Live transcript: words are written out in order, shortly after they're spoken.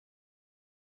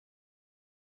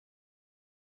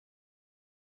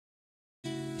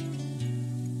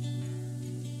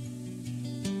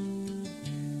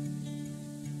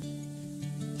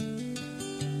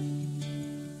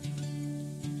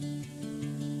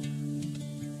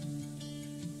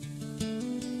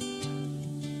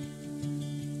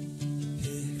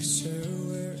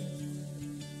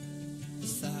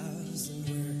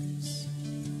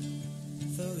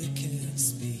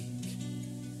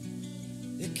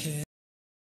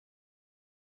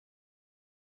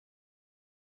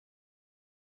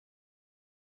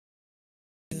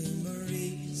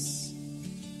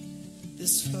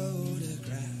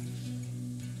photograph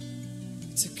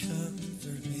to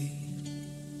comfort me.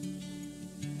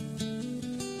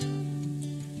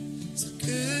 So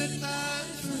goodbye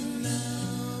for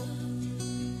now,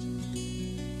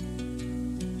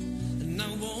 and I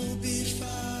won't be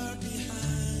far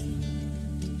behind.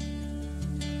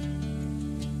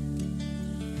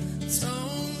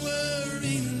 Don't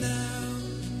worry now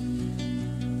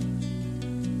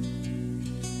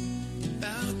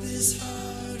about this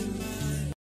heart of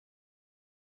mine.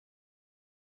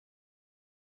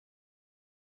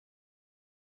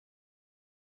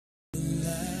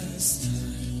 Last time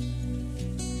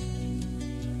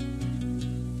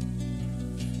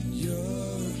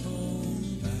you're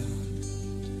homebound,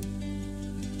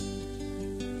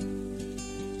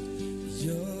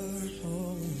 you're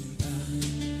homebound.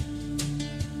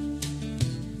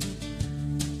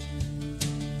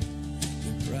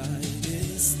 Your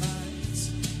brightest lights,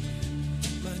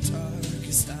 my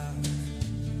darkest hour,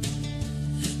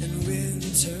 and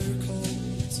winter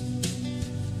cold,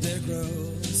 there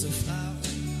grows a flower,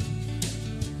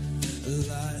 a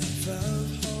life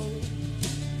of hope.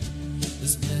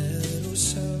 This meadow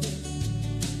show,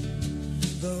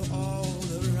 though all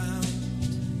around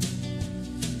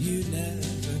you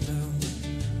never know.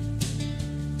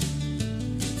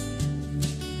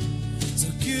 So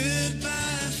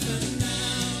goodbye for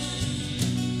now,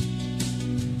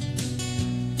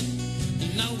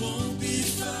 and I won't be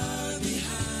far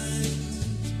behind.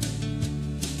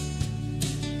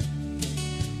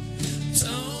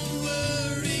 Don't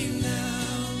worry now.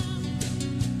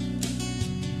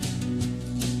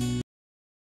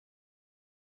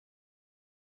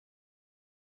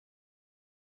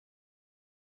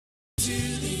 To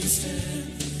these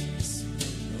hands,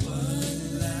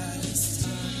 one last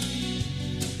time.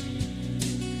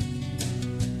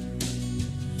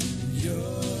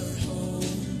 You're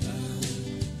homebound.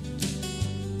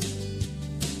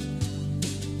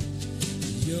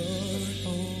 You're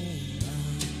homebound.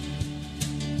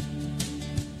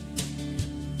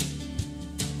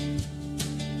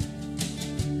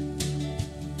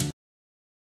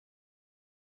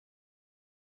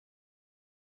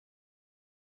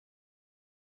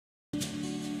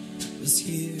 Was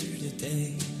here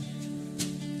today,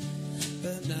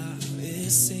 but now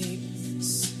it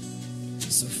seems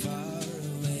so far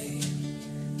away.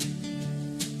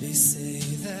 They say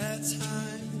that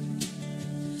time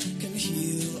can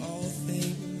heal all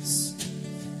things,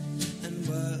 and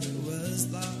what was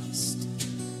lost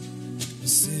will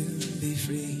soon be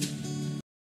free.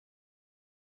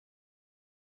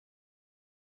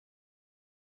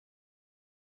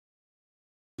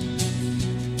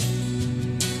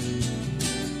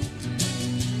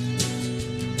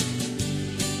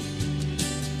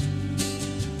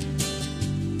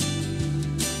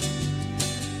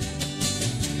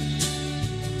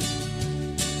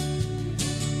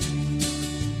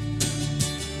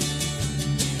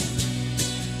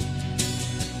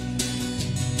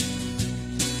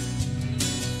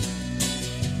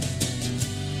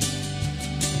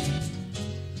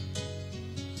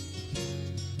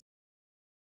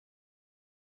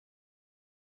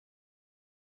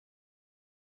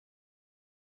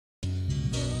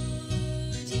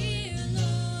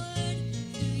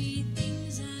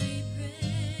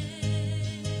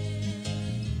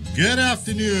 Good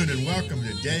afternoon and welcome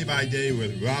to Day by Day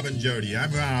with Robb and Jody.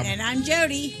 I'm Rob. And I'm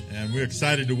Jody. And we're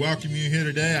excited to welcome you here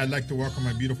today. I'd like to welcome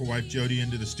my beautiful wife Jody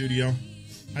into the studio.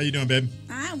 How you doing, babe?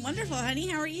 I'm wonderful, honey.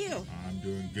 How are you? I'm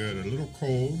doing good. A little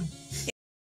cold.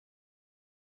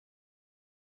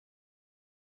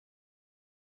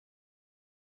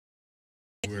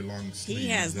 Wear long sleeves. He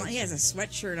has a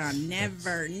sweatshirt on.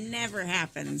 Never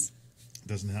happens.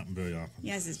 Doesn't happen very often. He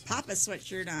has his Papa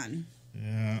sweatshirt on.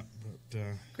 Yeah, but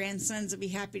Grandsons will be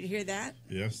happy to hear that.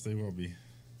 yes, they will be.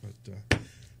 But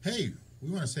hey, we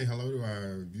want to say hello to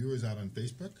our viewers out on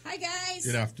Facebook. Hi, guys.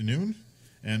 Good afternoon.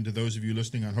 And to those of you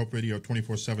listening on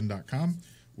HopeRadio247.com,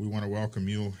 we want to welcome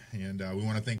you, and we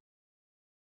want to thank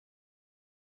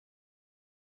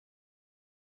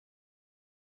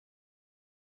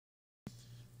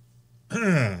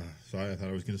sorry, I thought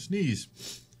I was going to sneeze.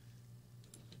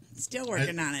 Still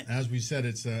working on it. As we said,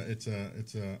 it's a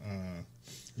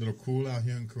little cool out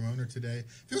here in Corona today.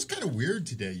 Feels kind of weird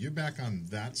today. You're back on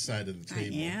that side of the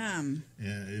table. I am.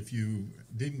 And if you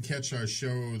didn't catch our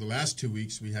show the last 2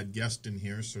 weeks, we had guests in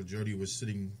here, so Jody was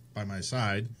sitting by my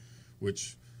side,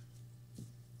 which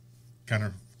kind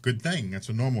of good thing. That's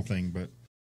a normal thing, but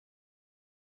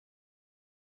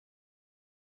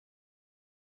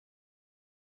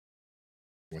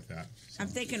with that. So. I'm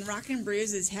thinking Rock and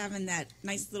Brews is having that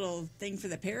nice little thing for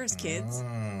the Paris kids.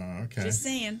 Oh, okay. Just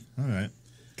saying. All right.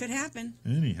 Could happen.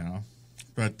 Anyhow,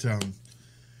 but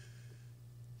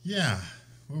yeah,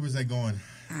 where was I going?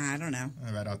 I don't know.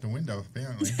 Right out the window,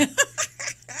 apparently.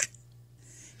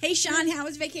 Hey, Sean, how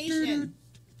was vacation?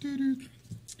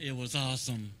 It was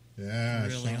awesome. Yeah,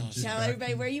 Really Sean's awesome. just Tell back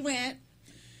everybody in- where you went.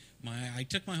 I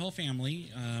took my whole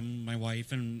family, my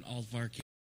wife and all of our kids.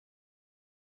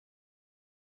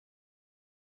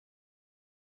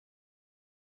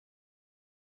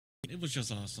 It was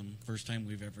just awesome. First time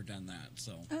we've ever done that.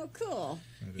 So Oh, cool.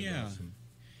 That is Yeah. awesome.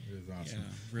 It is awesome. Yeah,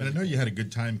 And really I know you cool. had a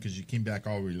good time because you came back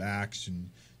all relaxed and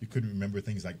you couldn't remember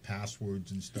things like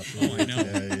passwords and stuff. Oh, I know.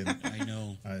 Today, and, I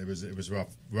know. it was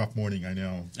rough morning. I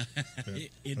know.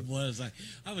 It was.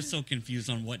 I was so confused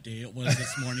on what day it was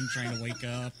this morning, trying to wake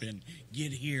up and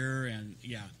get here, and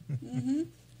yeah,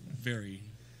 very.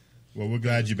 Well, we're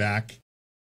glad you're back.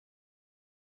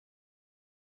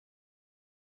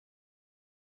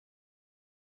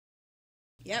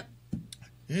 Yep.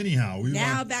 Anyhow, we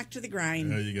Now want. back to the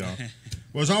grind. There you go.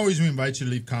 Well, as always, we invite you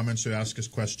to leave comments or ask us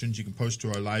questions. You can post to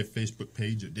our live Facebook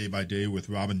page at Day by Day with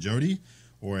Robb and Jody,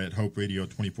 or at Hope Radio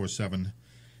 24/7.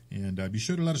 And be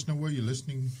sure to let us know where you're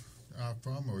listening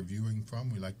from or viewing from.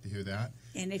 We like to hear that.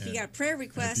 And if you got prayer And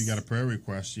requests, if you got a prayer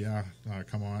request,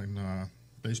 come on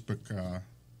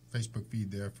Facebook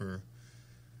feed there for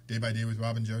Day by Day with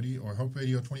Robb and Jody, or Hope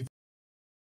Radio 24.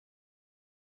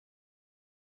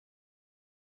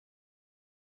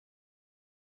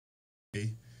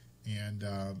 And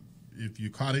if you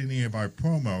caught any of our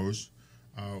promos,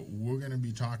 we're going to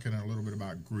be talking a little bit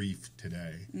about grief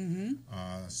today.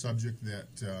 A subject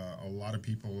that a lot of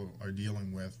people are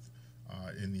dealing with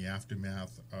in the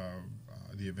aftermath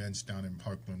of the events down in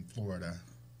Parkland, Florida,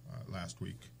 last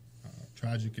week.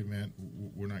 Tragic event.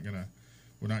 We're not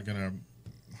gonna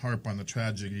harp on the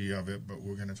tragedy of it, but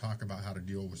we're going to talk about how to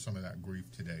deal with some of that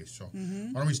grief today. So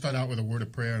why don't we start out with a word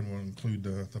of prayer, and we'll include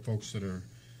the folks that are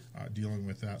dealing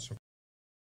with that. So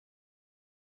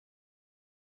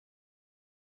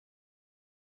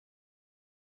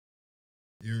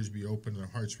ears be open and our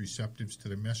hearts receptive to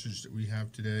the message that we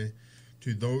have today.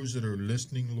 To those that are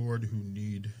listening, Lord, who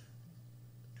need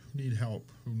help,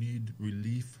 who need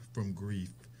relief from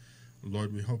grief,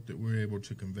 Lord, we hope that we're able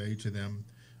to convey to them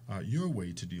your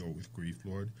way to deal with grief,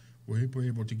 Lord. We're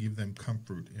able to give them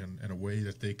comfort in a way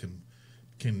that they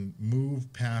can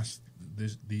move past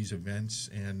these events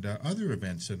and other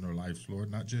events in their lives, Lord,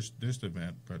 not just this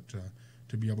event, but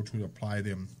to be able to apply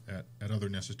them at other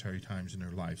necessary times in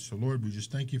their life. So, Lord, we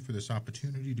just thank you for this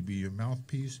opportunity to be your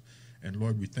mouthpiece. And,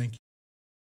 Lord, we thank you.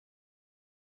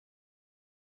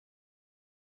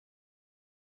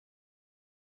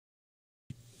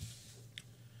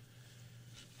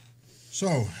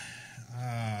 So,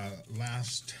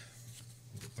 last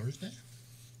Thursday?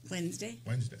 Wednesday,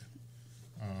 Wednesday.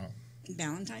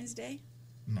 Valentine's Day,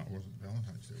 No, it wasn't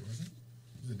Valentine's Day, was it?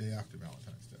 It was the day after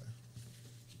Valentine's Day.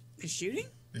 the shooting.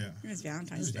 Yeah. It was It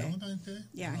Valentine's was Day. Valentine's Day?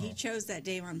 Yeah, Oh. he chose that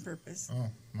day on purpose. Oh,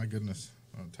 my goodness.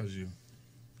 It tells you.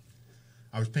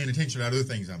 I was paying attention to other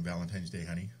things on Valentine's Day,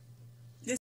 honey.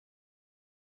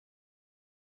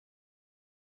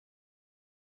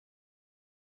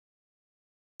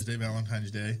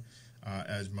 Valentine's Day,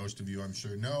 as most of you I'm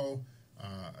sure know,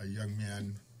 a young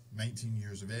man, 19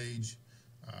 years of age,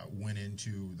 went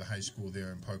into the high school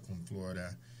there in Parkland,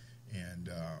 Florida, and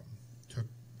took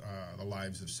the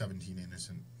lives of 17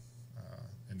 innocent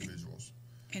individuals.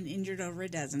 And injured over a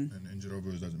dozen. And injured over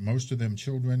a dozen. Most of them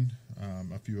children,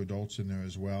 a few adults in there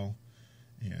as well,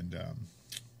 and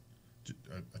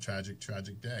a tragic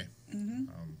day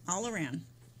All around.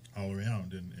 all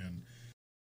around. And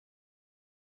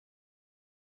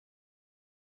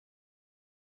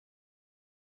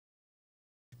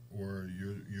or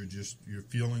you're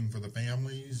feeling for the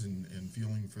families and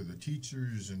feeling for the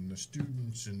teachers and the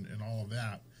students and all of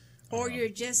that. Or you're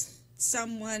just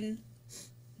someone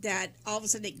that all of a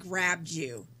sudden it grabbed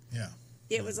you. Yeah.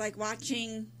 It was like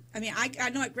watching, I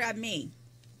know it grabbed me.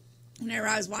 Whenever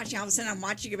I was watching, all of a sudden I'm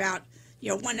watching about,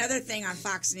 one other thing on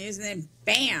Fox News, and then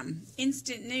bam,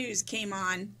 instant news came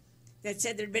on that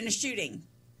said there'd been a shooting.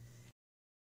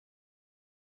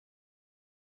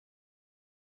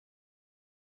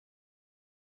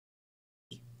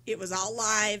 It was all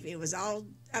live. It was all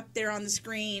up there on the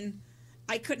screen.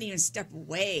 I couldn't even step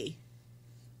away.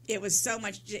 It was so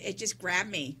much, it just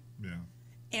grabbed me. Yeah.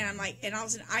 And I'm like, and all of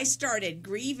a sudden I started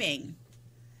grieving.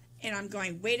 And I'm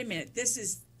going, wait a minute,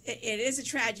 it is a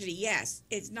tragedy, yes.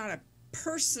 It's not a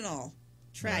personal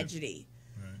tragedy.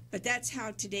 Right. But that's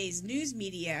how today's news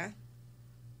media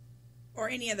or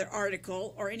any other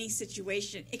article or any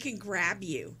situation, it can grab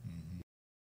you.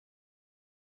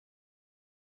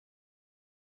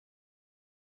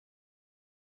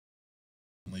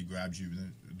 grabs you.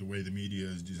 The way the media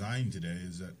is designed today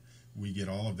is that we get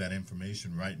all of that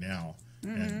information right now,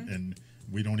 and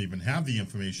we don't even have the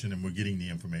information, and we're getting the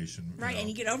information. Right, and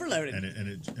you get overloaded. And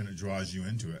it draws you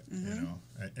into it, you know.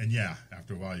 And yeah,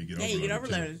 after a while you get overloaded. Yeah, you get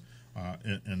overloaded.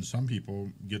 And some people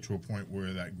get to a point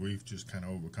where that grief just kind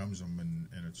of overcomes them,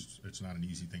 and it's not an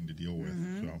easy thing to deal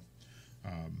with. So,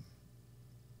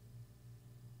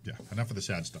 yeah, enough of the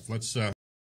sad stuff. Let's.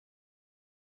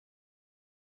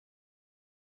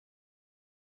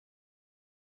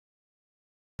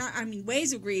 I mean,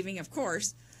 ways of grieving, of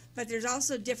course, but there's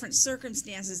also different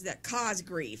circumstances that cause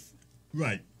grief.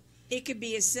 Right. It could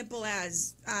be as simple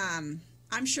as,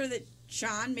 I'm sure that,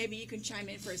 Sean, maybe you can chime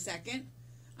in for a second.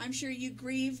 I'm sure you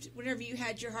grieved whenever you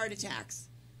had your heart attacks.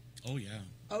 Oh, yeah.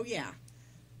 Oh, yeah.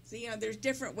 So, there's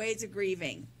different ways of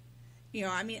grieving.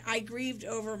 I mean, I grieved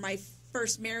over my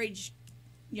first marriage,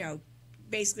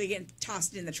 basically getting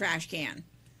tossed in the trash can.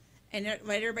 And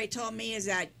what everybody told me is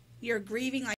that you're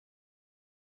grieving like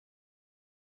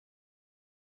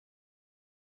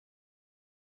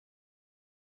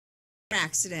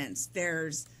accidents.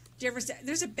 There's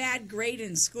a bad grade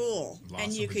in school,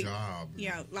 Loss of a job.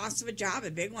 Loss of a job,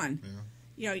 a big one.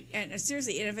 Yeah. And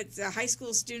seriously, and if it's a high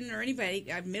school student or anybody,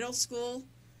 middle school,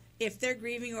 if they're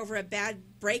grieving over a bad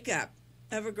breakup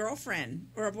of a girlfriend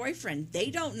or a boyfriend, they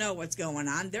don't know what's going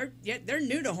on. They're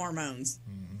new to hormones.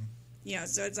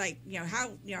 So it's like,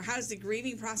 how does the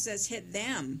grieving process hit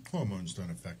them? Hormones don't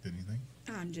affect anything.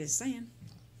 I'm just saying.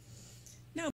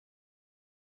 No.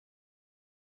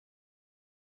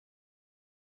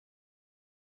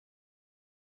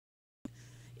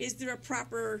 Is there a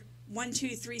proper 1,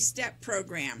 2, 3 step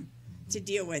program to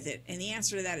deal with it? And the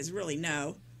answer to that is really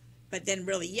no. But then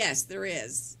really, yes, there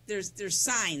is. There's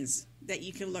signs that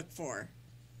you can look for.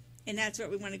 And that's what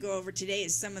we want to go over today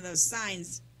is some of those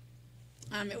signs.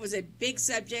 It was a big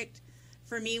subject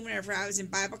for me whenever I was in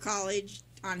Bible college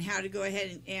on how to go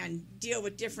ahead and deal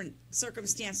with different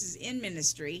circumstances in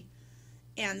ministry.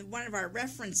 And one of our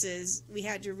references, we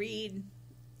had to read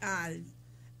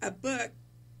a book.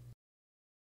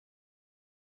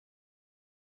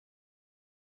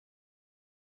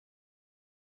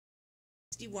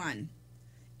 And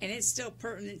it's still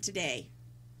pertinent today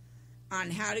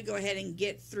on how to go ahead and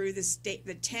get through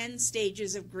the 10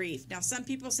 stages of grief. Now, some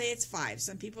people say it's 5.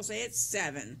 Some people say it's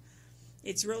 7.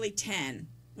 It's really 10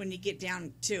 when you get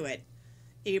down to it.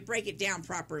 If you break it down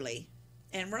properly.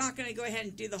 And we're not going to go ahead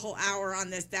and do the whole hour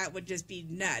on this. That would just be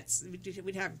nuts.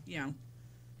 We'd have,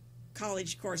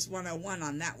 college course 101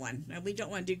 on that one. And we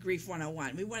don't want to do grief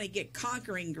 101. We want to get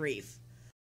conquering grief.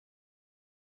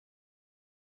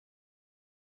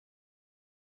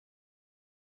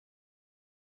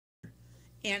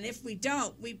 And if we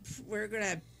don't, we're going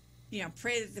to,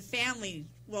 pray that the family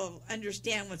will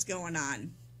understand what's going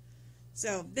on.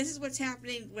 So this is what's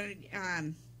happening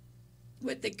when,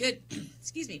 with the good,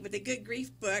 with the Good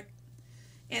Grief book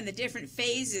and the different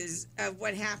phases of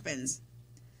what happens.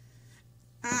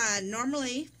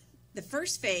 Normally, the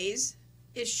first phase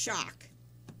is shock.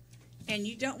 And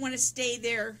you don't want to stay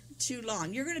there too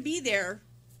long. You're going to be there.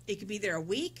 It could be there a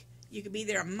week. You could be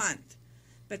there a month.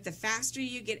 But the faster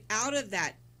you get out of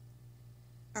that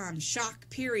shock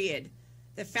period,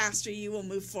 the faster you will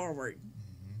move forward.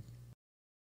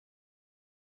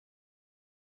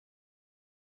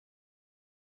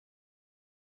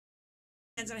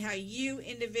 Depends on how you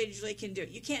individually can do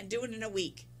it. You can't do it in a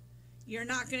week. You're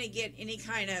not going to get any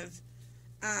kind of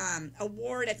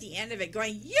award at the end of it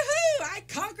going, yoo-hoo, I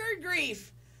conquered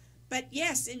grief. But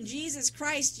yes, in Jesus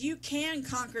Christ, you can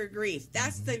conquer grief.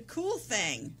 That's the cool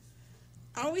thing.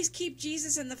 Always keep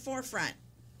Jesus in the forefront.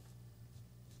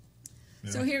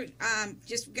 Yeah. So here,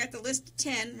 just got the list of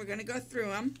 10. We're going to go through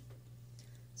them.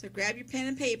 So grab your pen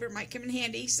and paper. It might come in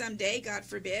handy someday, God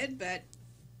forbid. But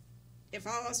if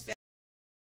all else fails,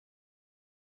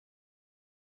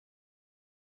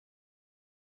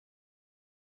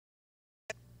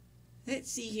 let's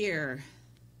see here.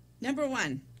 Number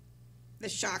 1, the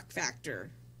shock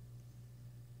factor.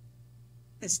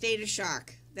 The state of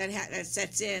shock that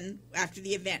sets in after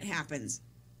the event happens.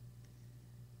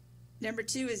 Number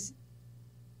 2 is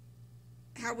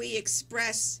how we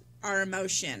express our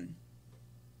emotion.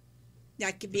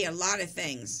 That could be a lot of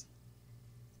things.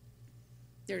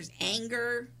 There's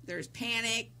anger, there's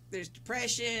panic, there's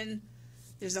depression,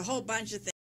 there's a whole bunch of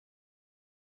things.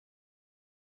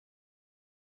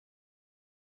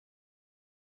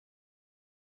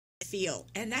 Feel,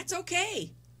 and that's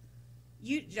okay.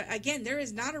 Again, there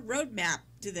is not a roadmap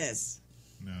to this.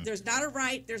 No. There's not a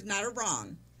right, there's not a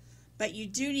wrong. But you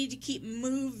do need to keep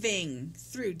moving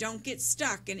through. Don't get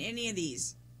stuck in any of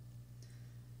these.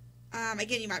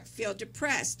 Again, you might feel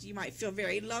depressed. You might feel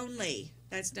very lonely.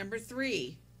 That's number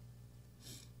 3.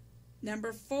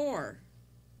 Number 4,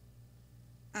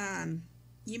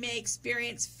 you may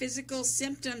experience physical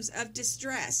symptoms of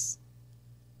distress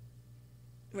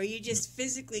where you just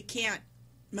physically can't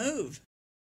move.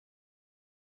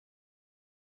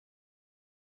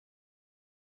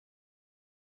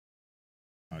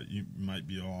 You might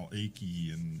be all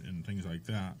achy and things like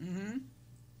that. Mm-hmm.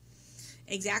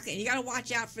 Exactly. And you got to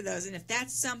watch out for those. And if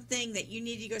that's something that you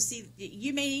need to go see,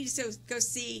 you may need to go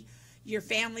see your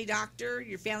family doctor,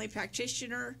 your family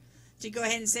practitioner, to go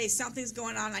ahead and say something's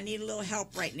going on. I need a little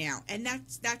help right now. And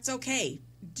that's okay.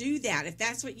 Do that. If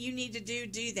that's what you need to do,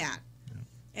 do that. Yeah.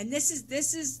 And this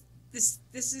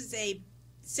is a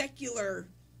secular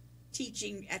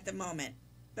teaching at the moment.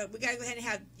 But we got to go ahead and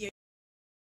have, you know,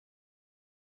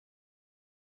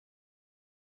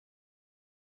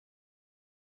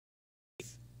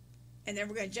 and then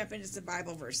we're going to jump into some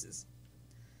Bible verses.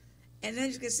 And then I'm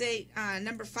just going to say,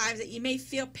 number 5, that you may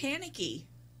feel panicky.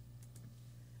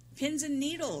 Pins and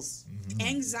needles. Mm-hmm.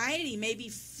 Anxiety may be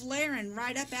flaring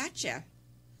right up at you.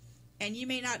 And you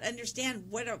may not understand,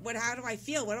 how do I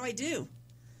feel? What do I do?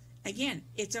 Again,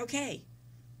 it's okay.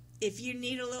 If you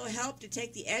need a little help to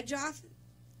take the edge off,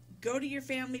 go to your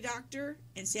family doctor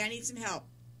and say, I need some help.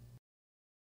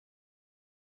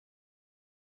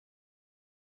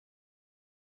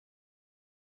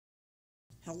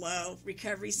 Hello,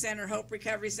 Recovery Center, Hope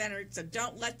Recovery Center. So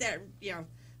don't let that,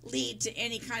 lead to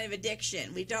any kind of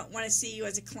addiction. We don't want to see you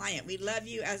as a client. We love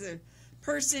you as a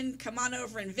person. Come on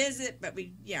over and visit, but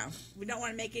we don't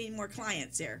want to make any more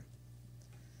clients here.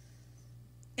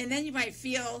 And then you might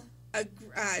feel a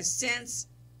sense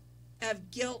of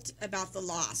guilt about the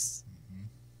loss. Mm-hmm.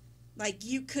 Like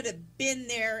you could have been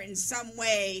there in some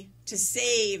way to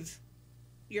save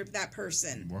that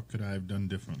person. What could I have done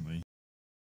differently?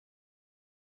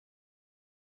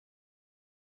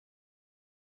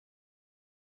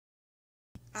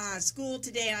 School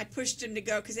today, and I pushed him to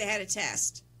go because they had a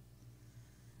test.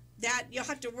 That you'll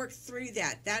have to work through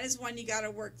that. That is one you got to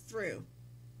work through.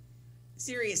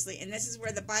 Seriously, and this is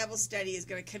where the Bible study is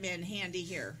going to come in handy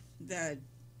here. The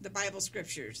Bible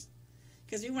scriptures,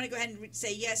 because we want to go ahead and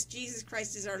say yes, Jesus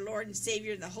Christ is our Lord and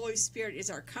Savior, and the Holy Spirit is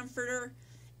our comforter,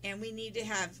 and we need to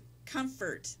have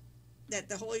comfort that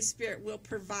the Holy Spirit will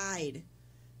provide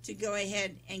to go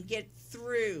ahead and get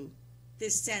through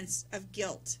this sense of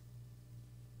guilt.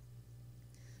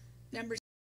 Number 6,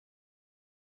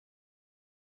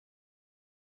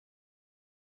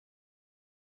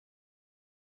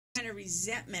 kind of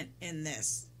resentment in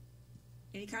this,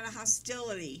 any kind of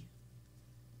hostility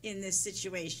in this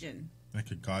situation. That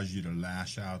could cause you to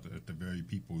lash out at the very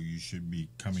people you should be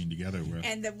coming together with.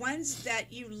 And the ones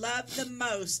that you love the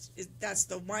most, that's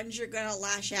the ones you're going to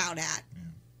lash out at. Yeah.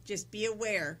 Just be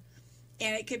aware.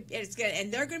 And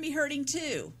and they're going to be hurting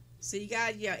too. So you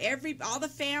got, all the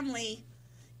family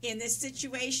in this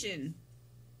situation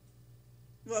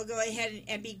will go ahead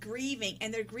and be grieving,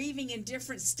 and they're grieving in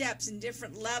different steps and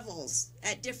different levels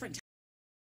at different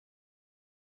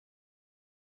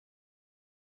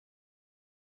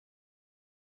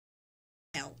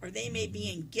times. Or they may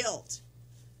be in guilt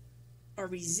or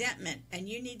resentment, and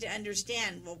you need to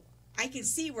understand, well, I can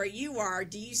see where you are.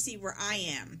 Do you see where I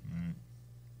am?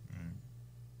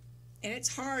 And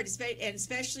it's hard, and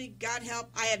especially, God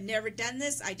help, I have never done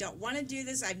this. I don't want to do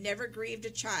this. I've never grieved a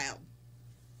child.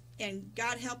 And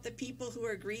God help the people who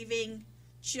are grieving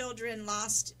children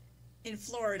lost in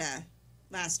Florida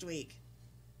last week.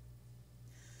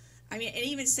 I mean, and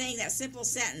even saying that simple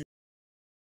sentence.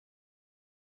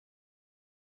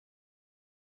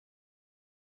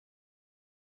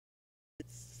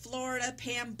 Florida,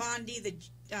 Pam Bondi, the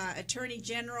Attorney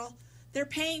General, they're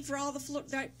paying for all the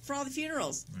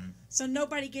funerals. Right. So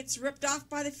nobody gets ripped off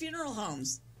by the funeral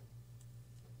homes.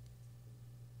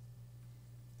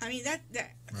 I mean, right.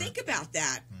 Think about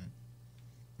that. Right.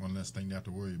 One less thing to have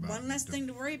to worry about. One less thing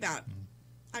to worry about. Mm-hmm.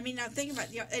 I mean, now think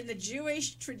about, in the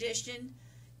Jewish tradition,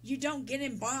 you don't get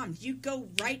embalmed. You go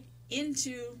right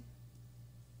into,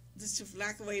 for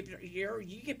lack of a way,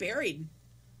 you get buried.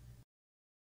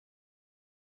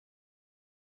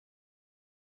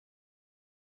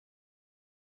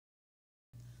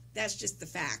 That's just the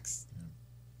facts.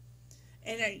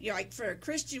 Yeah. And like for a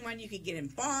Christian one, you could get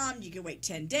embalmed, you can wait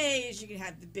 10 days, you can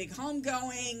have the big home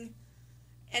going,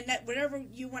 and that whatever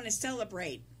you want to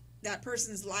celebrate that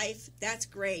person's life, that's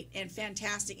great and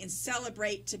fantastic, and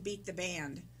celebrate to beat the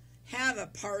band. Have a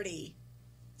party.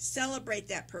 Celebrate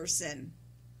that person.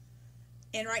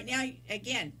 And right now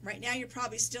you're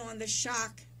probably still in the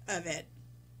shock of it.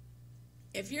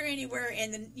 If you're anywhere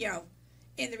in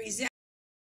the resentment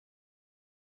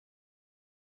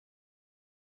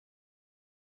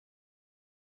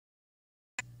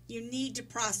You need to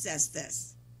process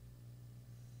this.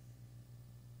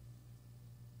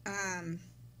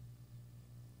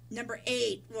 Number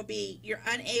 8 will be you're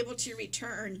unable to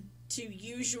return to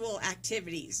usual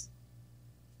activities.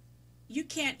 You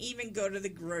can't even go to the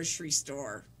grocery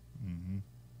store. Mm-hmm.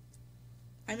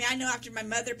 I mean, I know after my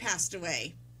mother passed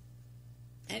away,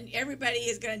 and everybody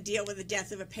is going to deal with the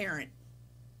death of a parent.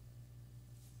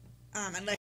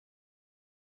 Unless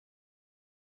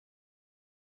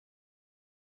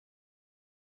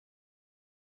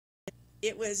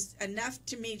it was enough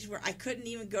to me to where I couldn't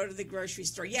even go to the grocery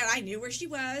store. Yeah, I knew where she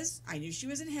was. I knew she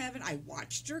was in heaven. I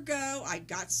watched her go. I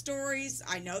got stories.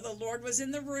 I know the Lord was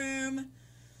in the room.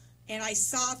 And I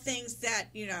saw things that,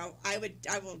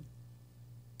 I will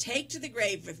take to the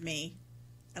grave with me,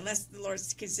 unless the Lord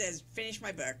says, finish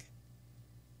my book,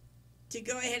 to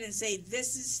go ahead and say,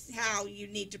 this is how you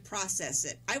need to process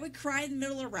it. I would cry in the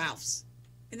middle of Ralph's,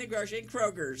 in the grocery, in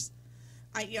Kroger's.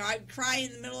 I would cry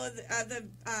in the middle of the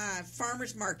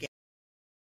farmer's market.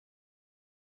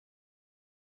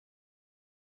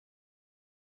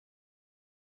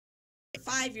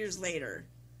 5 years later.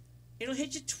 It'll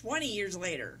hit you 20 years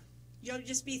later. You'll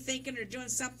just be thinking or doing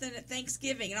something at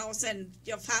Thanksgiving, and all of a sudden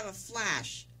you'll have a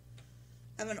flash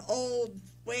of an old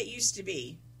way it used to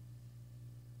be,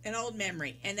 an old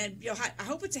memory. And then I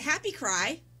hope it's a happy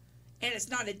cry, and it's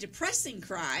not a depressing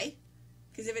cry.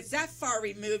 Because if it's that far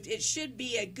removed, it should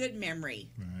be a good memory.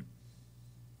 Right.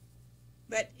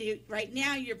 But right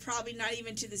now, you're probably not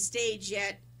even to the stage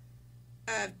yet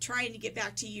of trying to get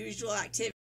back to usual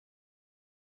activity.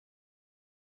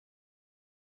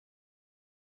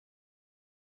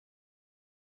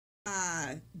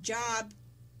 Job,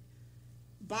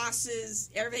 bosses,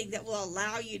 everything that will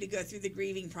allow you to go through the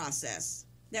grieving process.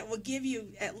 That will give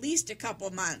you at least a couple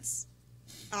months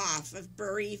off of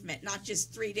bereavement, not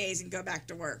just 3 days and go back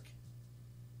to work.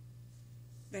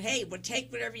 But hey, we'll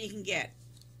take whatever you can get.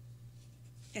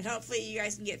 And hopefully you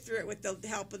guys can get through it with the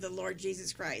help of the Lord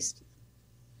Jesus Christ.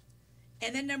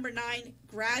 And then number 9,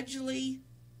 gradually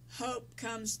hope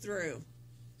comes through.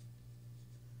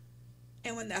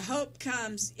 And when the hope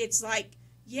comes, it's like,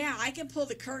 yeah, I can pull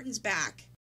the curtains back.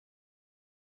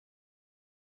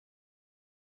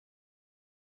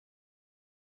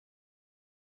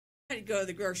 To go to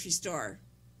the grocery store.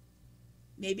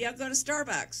 Maybe I'll go to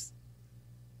Starbucks.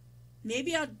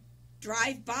 Maybe I'll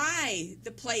drive by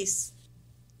the place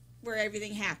where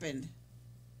everything happened.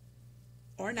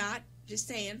 Or not, just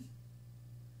saying.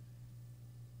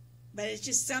 But it's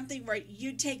just something where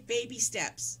you take baby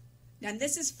steps. Now,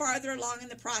 this is farther along in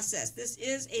the process. This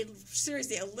is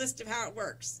seriously a list of how it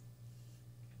works.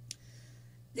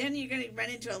 Then you're going to run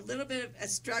into a little bit of a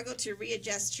struggle to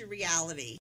readjust to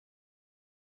reality.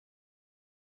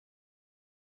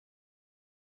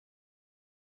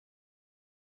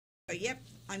 Yep,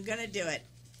 I'm going to do it.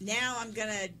 Now I'm going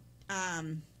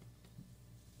to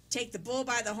take the bull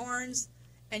by the horns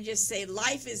and just say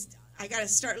I got to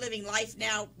start living life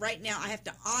now. Right now, I have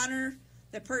to honor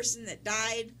the person that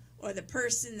died, or the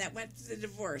person that went through the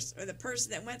divorce, or the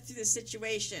person that went through the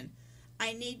situation.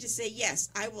 I need to say, yes,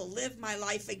 I will live my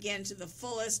life again to the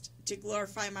fullest to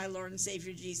glorify my Lord and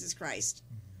Savior Jesus Christ.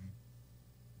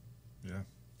 Mm-hmm.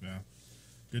 Yeah.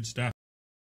 Good stuff.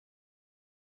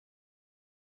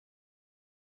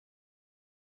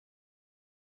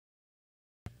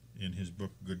 In his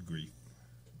book, Good Grief.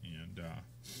 And,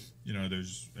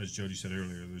 there's, as Jody said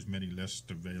earlier, there's many lists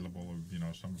available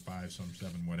of, some 5, some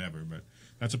 7, whatever. But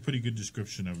that's a pretty good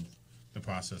description of the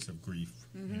process of grief.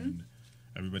 Mm-hmm. And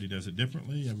everybody does it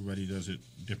differently. Everybody does it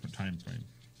different time frame.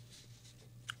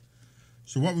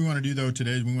 So what we want to do, though,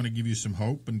 today is we want to give you some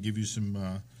hope and give you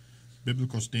some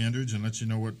biblical standards and let you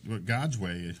know what God's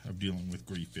way of dealing with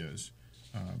grief is.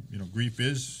 Grief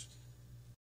is...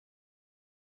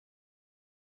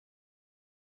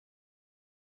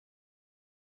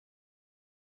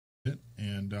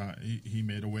 And he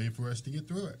made a way for us to get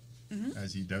through it, mm-hmm.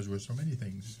 as he does with so many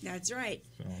things. That's right.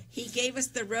 So. He gave us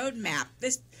the roadmap.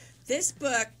 This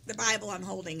book, the Bible I'm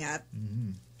holding up,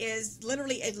 mm-hmm. is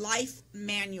literally a life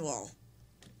manual.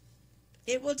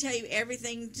 It will tell you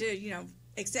everything to,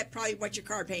 except probably what your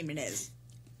car payment is.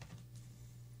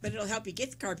 But it'll help you get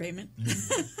the car payment.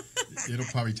 Mm-hmm. It'll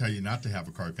probably tell you not to have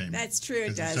a car payment. That's true,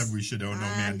 it does. It said we should owe no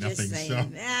man nothing. Just saying. So.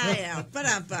 I know. But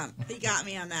he got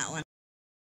me on that one.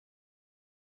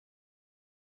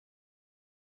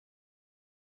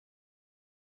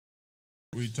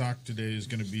 We talked today is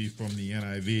going to be from the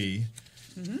NIV,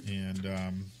 mm-hmm. and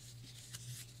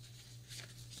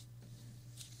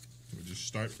we'll just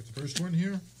start with the first one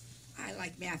here. I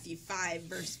like Matthew 5,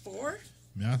 verse 4.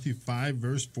 Matthew 5,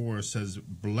 verse 4 says,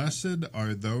 "Blessed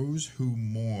are those who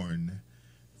mourn,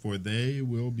 for they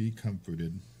will be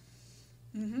comforted.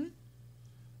 Mm-hmm.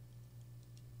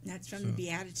 That's from the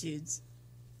Beatitudes.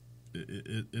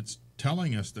 It's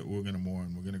telling us that we're going to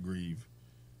mourn, we're going to grieve,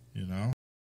 you know?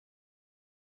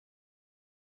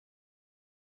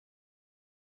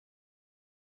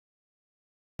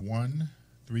 One,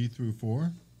 3 through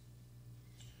 4.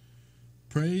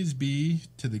 Praise be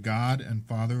to the God and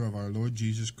Father of our Lord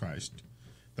Jesus Christ,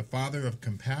 the Father of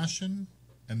compassion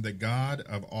and the God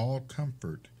of all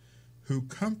comfort, who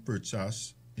comforts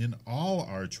us in all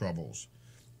our troubles,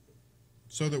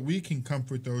 so that we can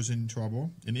comfort those in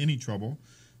any trouble,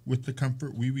 with the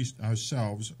comfort we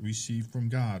ourselves receive from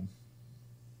God.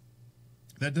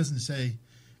 That doesn't say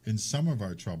in some of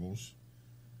our troubles.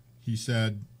 He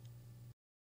said,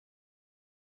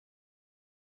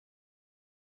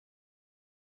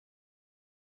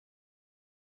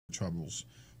 troubles.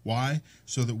 Why?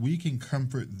 So that we can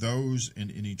comfort those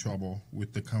in any trouble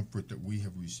with the comfort that we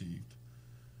have received.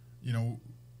 You know,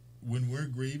 when we're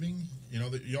grieving, you know,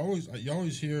 that you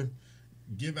always hear,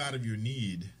 give out of your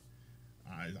need.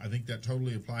 I think that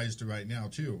totally applies to right now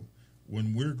too.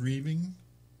 When we're grieving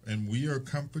and we are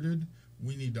comforted,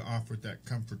 we need to offer that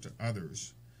comfort to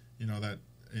others. You know, that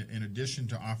in addition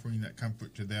to offering that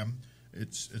comfort to them,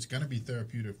 it's going to be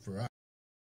therapeutic for us.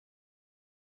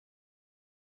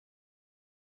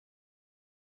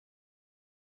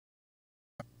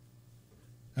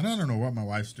 And I don't know what my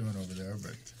wife's doing over there,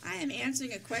 but I am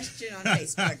answering a question on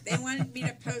Facebook. They wanted me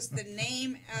to post the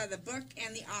name of the book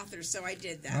and the author, so I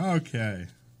did that. okay.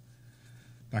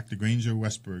 Dr. Granger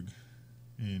Westberg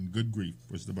in Good Grief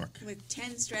was the book. With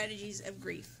 10 strategies of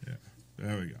grief. Yeah,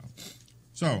 there we go.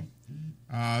 So,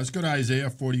 let's go to Isaiah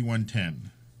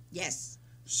 41:10. Yes.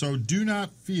 So do not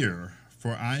fear,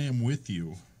 for I am with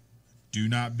you. Do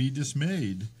not be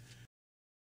dismayed.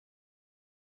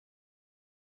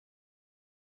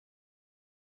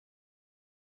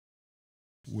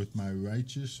 With my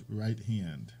righteous right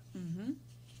hand. Mm-hmm.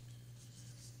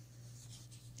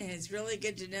 And it's really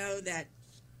good to know that,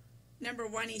 number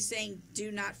one, he's saying,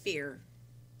 do not fear.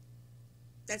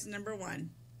 That's number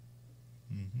one.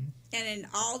 Mm-hmm. And in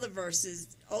all the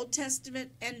verses, Old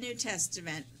Testament and New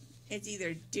Testament, it's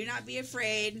either do not be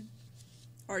afraid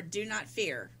or do not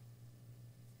fear.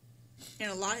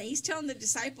 And he's telling the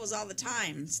disciples all the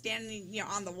time, standing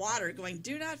on the water, going,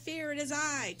 do not fear, it is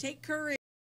I. Take courage.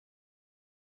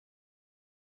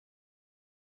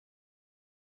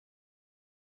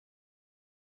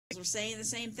 We're saying the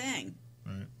same thing.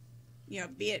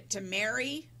 Right. Be it to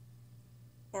Mary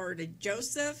or to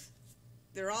Joseph,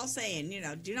 they're all saying,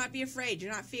 do not be afraid, do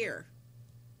not fear.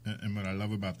 And what I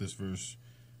love about this verse,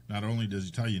 not only does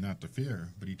he tell you not to fear,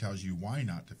 but he tells you why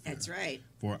not to fear. That's right.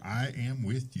 For I am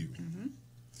with you. Mm-hmm.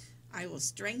 I will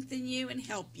strengthen you and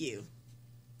help you.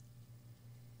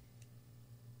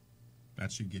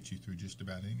 That should get you through just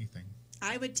about anything.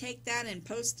 I would take that and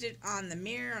post it on the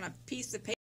mirror on a piece of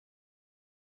paper.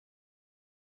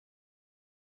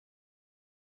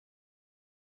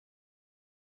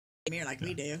 Mirror like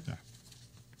we do. Yeah.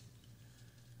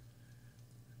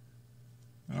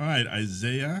 All right,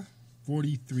 Isaiah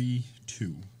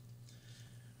 43:2.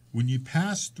 When you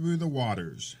pass through the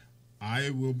waters, I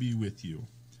will be with you.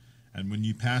 And when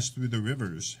you pass through the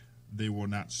rivers, they will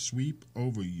not sweep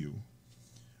over you.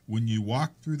 When you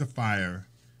walk through the fire,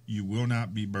 you will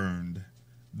not be burned.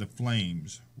 The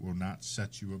flames will not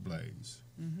set you ablaze.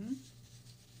 Mm-hmm.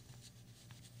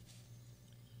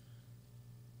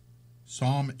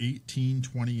 Psalm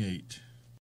 18:28.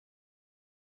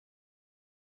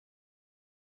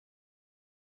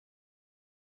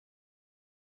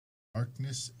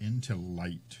 Darkness into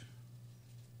light.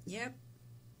 Yep.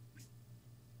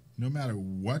 No matter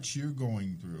what you're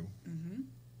going through, Mm-hmm.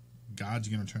 God's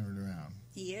going to turn it around.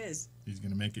 He is. He's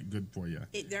going to make it good for you.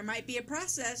 There might be a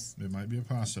process. There might be a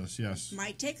process, yes.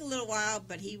 Might take a little while,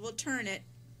 but he will turn it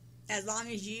as long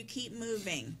as you keep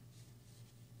moving.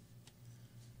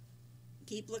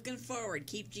 Keep looking forward.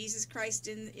 Keep Jesus Christ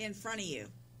in front of you.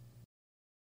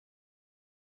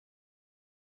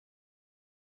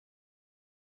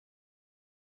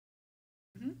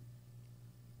 Mm-hmm.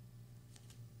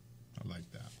 I like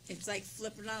that. It's like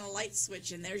flipping on a light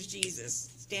switch and there's Jesus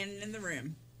standing in the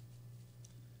room.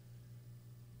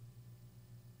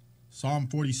 Psalm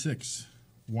 46,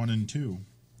 1 and 2.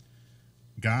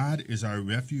 God is our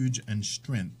refuge and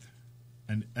strength,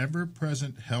 an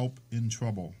ever-present help in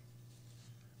trouble.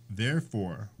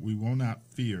 Therefore we will not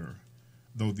fear,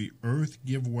 though the earth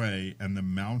give way and the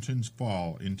mountains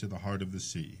fall into the heart of the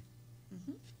sea.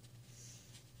 Mm-hmm.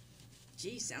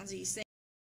 Gee, sounds like he's saying.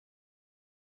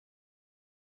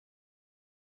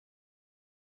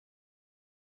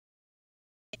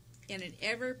 and an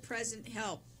ever-present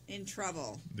help in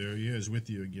trouble. There he is with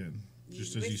you again.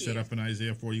 Just as With he said you. up in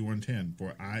Isaiah 41:10,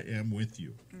 for I am with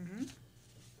you. Mm-hmm.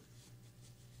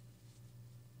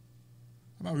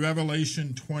 How about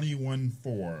Revelation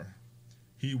 21:4?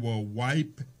 He will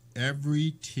wipe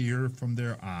every tear from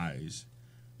their eyes.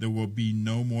 There will be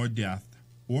no more death,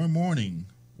 or mourning,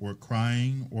 or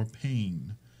crying, or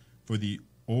pain, for the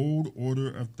old order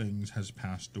of things has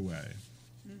passed away.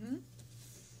 Mm-hmm.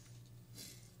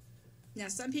 Now,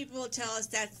 some people will tell us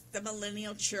that's the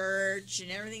millennial church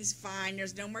and everything's fine.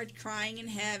 There's no more crying in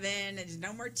heaven and there's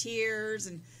no more tears.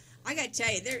 And I got to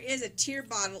tell you, there is a tear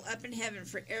bottle up in heaven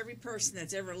for every person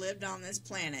that's ever lived on this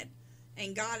planet.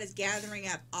 And God is gathering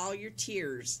up all your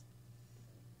tears.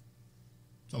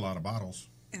 It's a lot of bottles.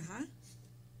 Uh-huh.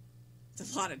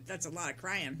 That's a lot of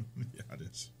crying. Yeah, it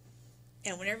is.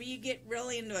 And whenever you get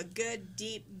really into a good,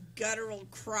 deep, guttural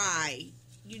cry,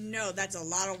 you know that's a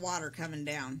lot of water coming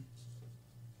down.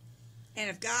 And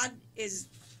if God is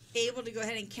able to go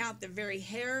ahead and count the very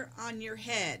hair on your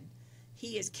head,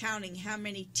 He is counting how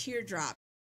many teardrops.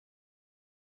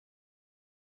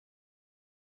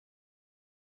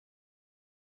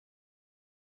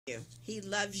 He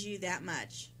loves you that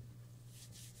much.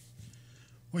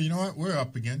 Well, you know what? We're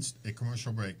up against a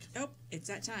commercial break. Oh, it's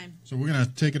that time. So we're going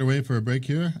to take it away for a break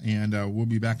here, and we'll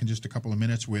be back in just a couple of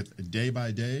minutes with Day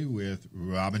by Day with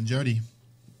Robb and Jody.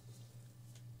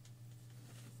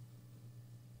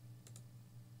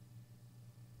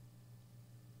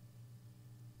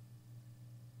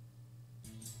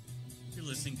 You're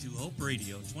listening to Hope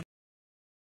Radio 20.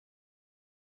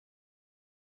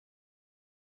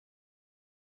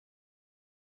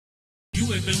 You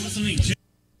have been listening to.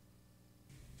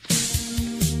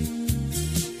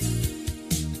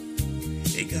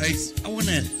 Hey guys, I want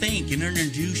to thank and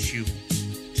introduce you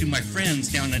to my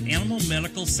friends down at Animal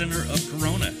Medical Center of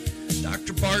Corona.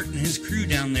 Dr. Bart and his crew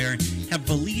down there have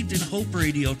believed in Hope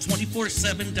Radio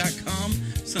 247.com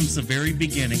since the very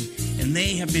beginning, and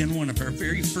they have been one of our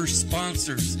very first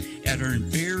sponsors at our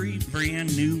very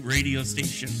brand new radio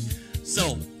station.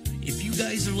 So, if you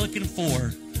guys are looking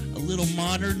for a little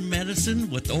modern medicine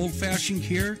with old-fashioned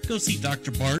care, go see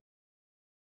Dr. Bart.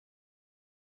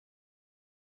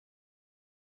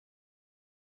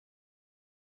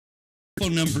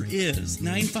 Phone number is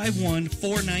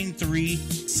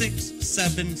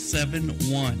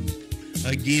 951-493-6771.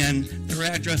 Again,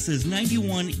 their address is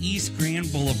 91 East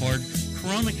Grand Boulevard,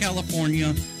 Corona,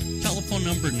 California. Telephone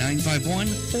number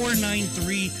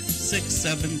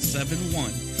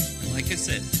 951-493-6771. And like I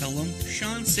said, tell them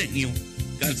Sean sent you.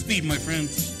 Godspeed, my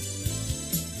friends.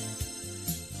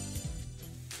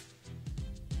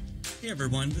 Hey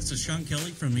everyone, this is Sean Kelly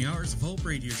from the Hours of Hope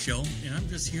radio show, and I'm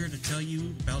just here to tell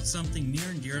you about something near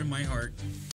and dear to my heart.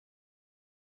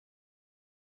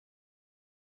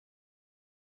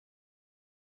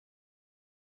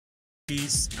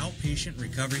 Outpatient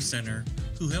Recovery Center,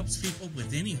 who helps people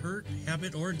with any hurt,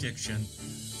 habit, or addiction.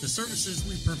 The services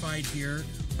we provide here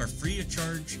are free of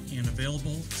charge and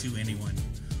available to anyone.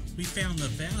 We found the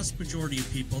vast majority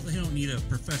of people, they don't need a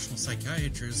professional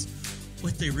psychiatrist.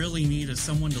 What they really need is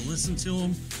someone to listen to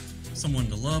them, someone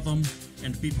to love them,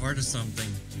 and to be part of something,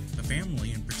 a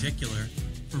family in particular.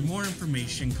 For more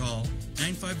information, call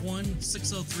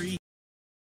 951-603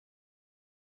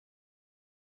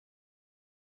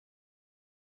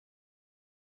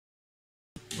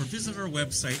 or visit our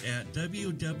website at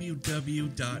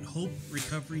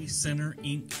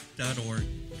www.hoperecoverycenterinc.org.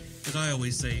 As I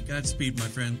always say, Godspeed, my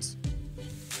friends.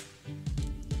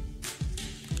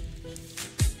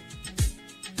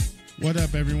 What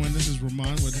up, everyone? This is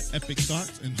Ramon with Epic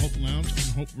Thoughts and Hope Lounge on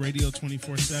Hope Radio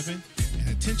 24/7. And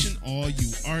attention all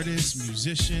you artists,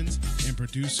 musicians, and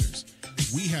producers.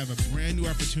 We have a brand new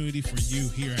opportunity for you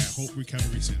here at Hope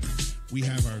Recovery Center. We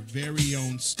have our very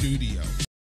own studio.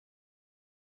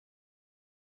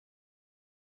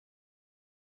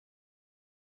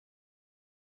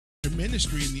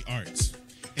 Ministry in the arts.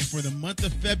 And for the month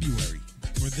of February,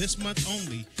 for this month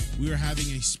only, we are having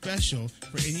a special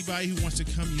for anybody who wants to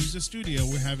come use the studio.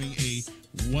 We're having a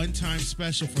one-time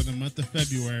special for the month of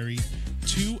February,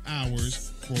 2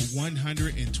 hours for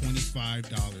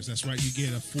 $125. That's right, you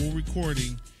get a full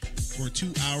recording for a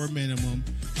 2-hour minimum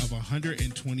of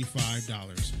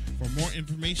 $125. For more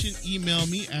information, email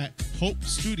me at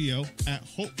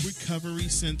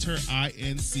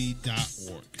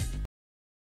hopestudio@hoperecoverycenterinc.org.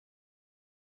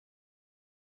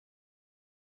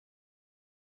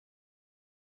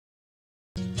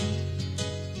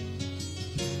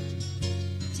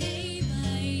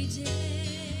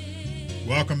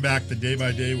 Welcome back to Day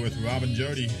by Day with Robb and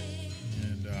Jody.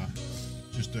 And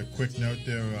just a quick note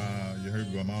there, you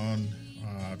heard Ramon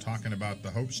talking about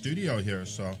the Hope Studio here.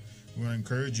 So we want to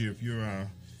encourage you, if you're an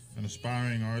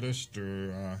aspiring artist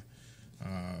or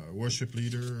worship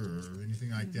leader or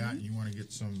anything like that, and you want to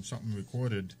get something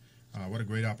recorded, what a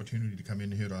great opportunity to come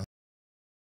in here to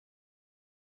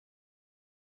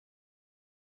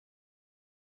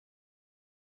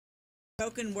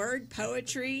Spoken word,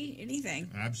 poetry, anything.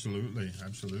 Absolutely.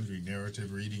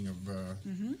 Narrative reading of.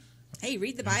 Hey,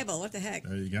 read the Bible. What the heck?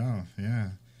 There you go. Yeah.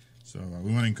 So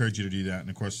we want to encourage you to do that. And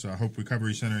of course, Hope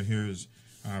Recovery Center here is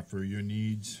for your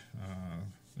needs.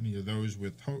 Any of those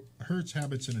with hurts,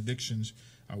 habits, and addictions,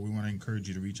 we want to encourage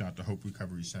you to reach out to Hope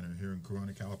Recovery Center here in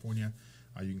Corona, California.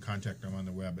 You can contact them on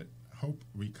the web at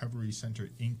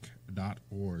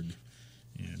hoperecoverycenterinc.org.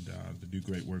 And they do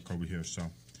great work over here. So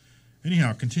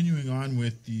anyhow, continuing on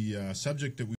with the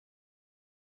subject that we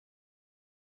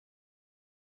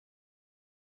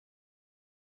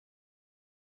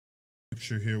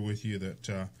scripture here with you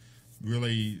that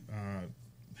really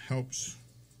helps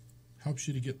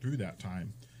you to get through that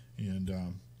time. And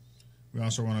we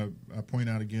also want to point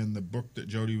out again the book that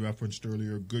Jody referenced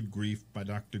earlier, Good Grief by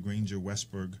Dr. Granger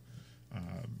Westberg,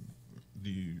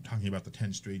 talking about the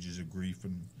 10 stages of grief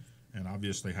and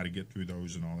obviously how to get through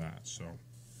those and all that. So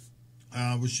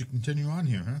we should continue on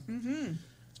here, huh?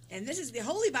 And this is the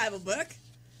Holy Bible book.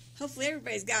 Hopefully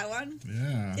everybody's got one.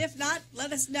 Yeah. If not,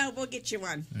 let us know. We'll get you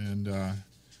one. And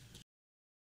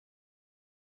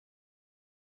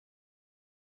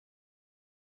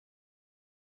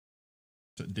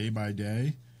day by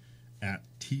day at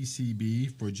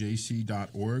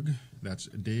tcbforjc.org. That's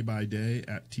day by day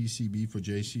at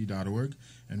tcbforjc.org.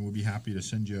 And we'll be happy to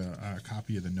send you a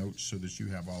copy of the notes so that you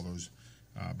have all those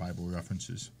Bible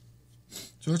references.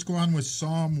 So let's go on with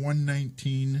Psalm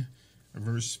 119,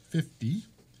 verse 50,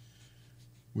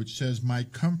 which says, "My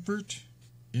comfort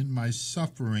in my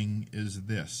suffering is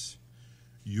this: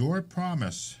 your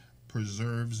promise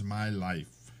preserves my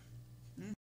life."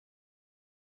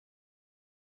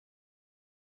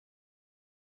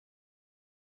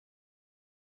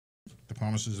 The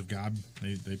promises of God,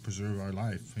 they preserve our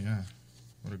life. Yeah,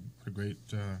 what a great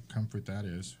comfort that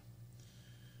is.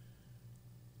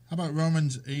 How about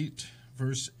Romans 8,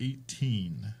 verse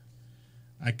 18?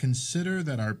 "I consider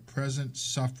that our present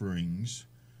sufferings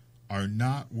are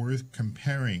not worth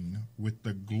comparing with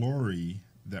the glory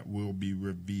that will be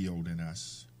revealed in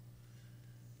us."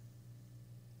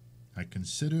 I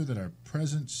consider that our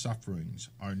present sufferings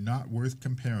are not worth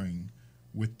comparing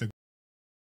with the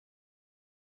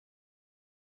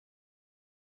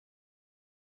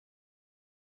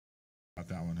about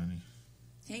that one, honey.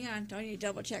 Hang on. Don't you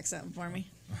double check something for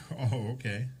me? Oh,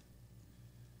 okay.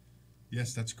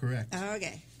 Yes, that's correct.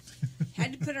 Okay.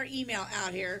 Had to put our email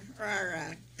out here, or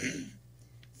our,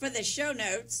 for the show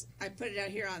notes. I put it out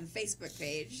here on the Facebook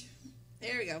page.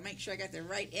 There we go. Make sure I got the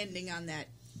right ending on that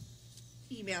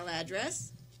email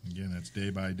address. Again, that's day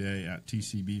by day at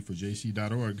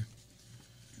tcbforjc.org.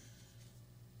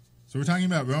 So we're talking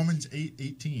about Romans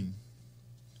 8:18.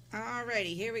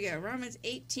 Alrighty, here we go. Romans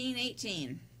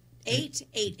 18:18. 8.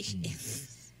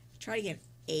 Try again.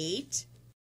 8.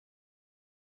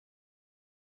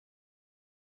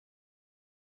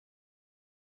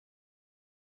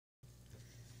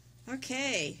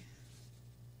 Okay.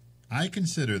 I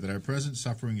consider that our present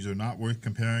sufferings are not worth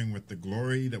comparing with the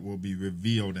glory that will be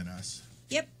revealed in us.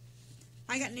 Yep.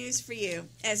 I got news for you.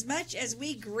 As much as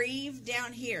we grieve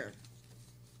down here,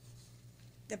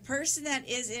 the person that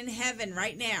is in heaven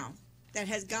right now, that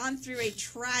has gone through a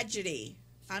tragedy,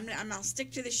 I'll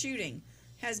stick to the shooting,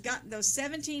 those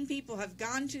 17 people have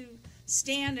gone to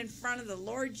stand in front of the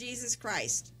Lord Jesus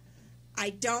Christ. I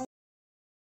don't.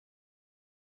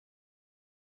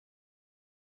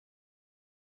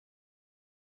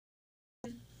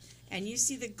 And you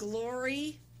see the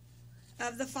glory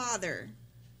of the Father.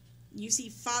 You see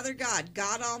Father God,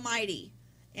 God Almighty,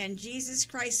 and Jesus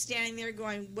Christ standing there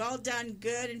going, "Well done,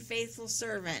 good and faithful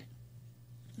servant.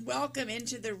 Welcome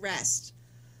into the rest.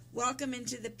 Welcome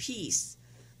into the peace.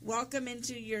 Welcome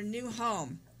into your new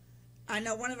home." I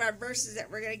know one of our verses that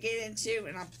we're going to get into,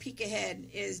 and I'll peek ahead,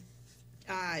 is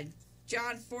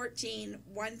John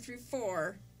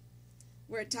 14:1-4,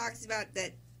 where it talks about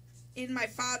that in my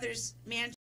Father's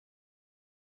mansion.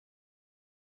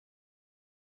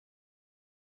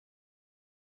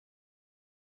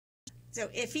 So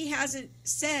if he hasn't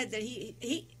said that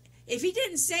if he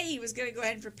didn't say he was going to go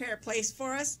ahead and prepare a place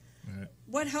for us, Right.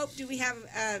 What hope do we have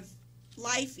of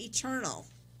life eternal?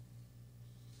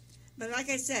 But like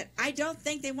I said, I don't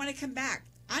think they want to come back.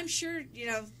 I'm sure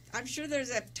there's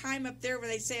a time up there where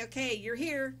they say, "Okay, you're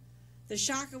here." The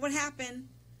shock of what happened.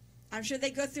 I'm sure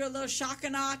they go through a little shock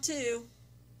and awe too.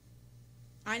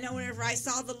 I know whenever I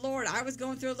saw the Lord, I was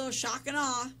going through a little shock and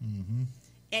awe. Mm-hmm.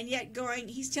 And yet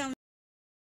he's telling me,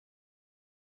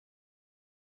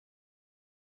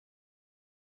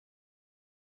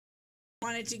 I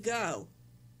wanted to go.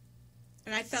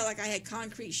 And I felt like I had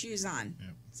concrete shoes on. Yep.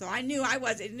 So I knew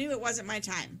it wasn't my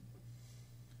time.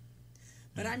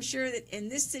 But I'm sure that in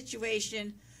this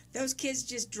situation, those kids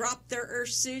just dropped their earth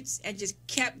suits and just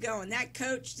kept going. That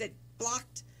coach that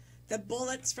blocked the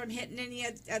bullets from hitting any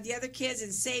of the other kids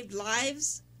and saved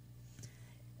lives,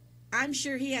 I'm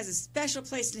sure he has a special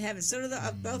place in heaven. So do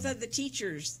both of the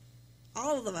teachers,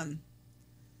 all of them.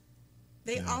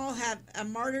 They all have a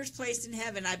martyr's place in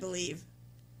heaven, I believe,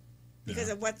 because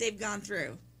of what they've gone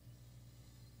through.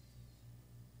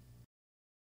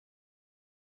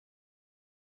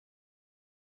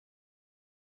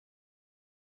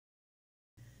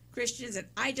 Christians, and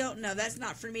I don't know. That's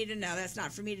not for me to know. That's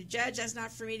not for me to judge. That's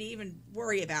not for me to even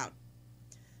worry about.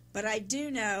 But I do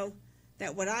know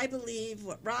that what I believe,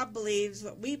 what Rob believes,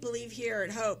 what we believe here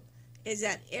at Hope is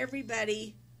that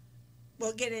everybody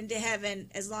will get into heaven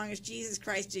as long as Jesus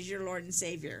Christ is your Lord and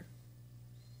Savior.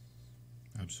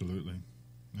 Absolutely.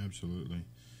 Absolutely.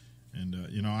 And,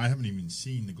 I haven't even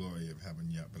seen the glory of heaven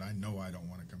yet, but I know I don't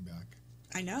want to come back.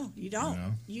 I know. You don't. You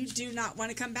know? You do not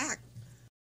want to come back.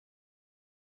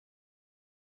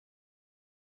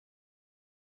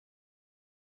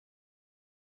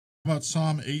 About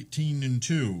Psalm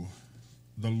 18:2,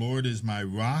 the Lord is my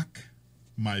rock,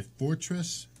 my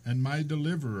fortress, and my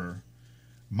deliverer.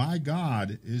 My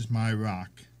God is my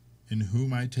rock, in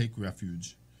whom I take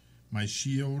refuge, my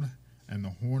shield and the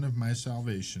horn of my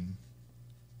salvation,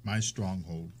 my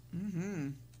stronghold. Mm-hmm.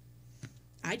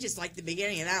 I just like the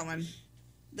beginning of that one.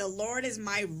 The Lord is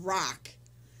my rock.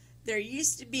 There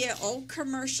used to be an old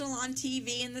commercial on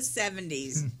TV in the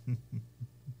 70s.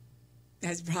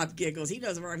 As Rob giggles, he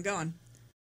knows where I'm going.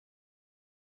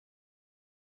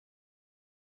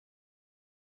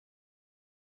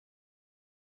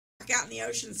 Out in the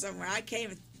ocean somewhere. I can't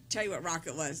even tell you what rock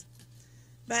it was.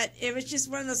 But it was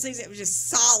just one of those things that was just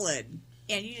solid.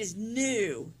 And you just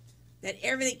knew that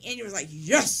everything in you was like,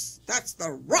 yes, that's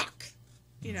the rock.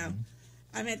 You know?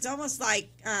 I mean, it's almost like,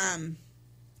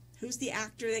 who's the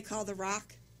actor they call The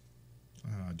Rock?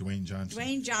 Dwayne Johnson.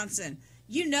 Dwayne Johnson.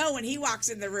 You know when he walks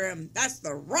in the room, that's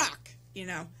the rock, you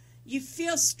know. You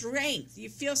feel strength. You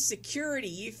feel security.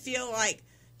 You feel like,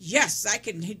 yes, I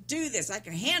can do this. I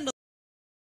can handle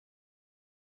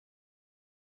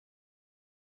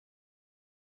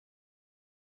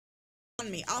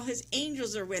me. All his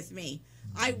angels are with me.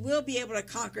 I will be able to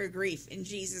conquer grief in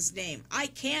Jesus' name. I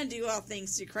can do all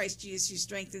things through Christ Jesus who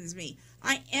strengthens me.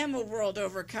 I am a world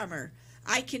overcomer.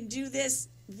 I can do this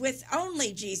with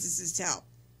only Jesus' help.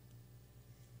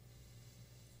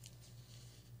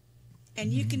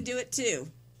 And you can do it too.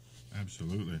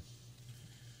 Absolutely.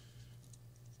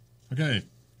 Okay,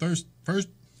 first.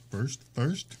 Let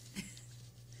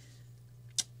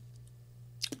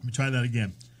me try that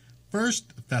again. 1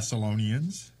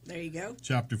 Thessalonians. There you go.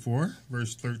 Chapter 4,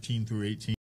 verse 13 through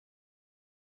 18.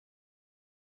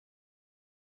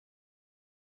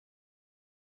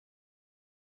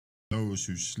 Those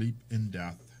who sleep in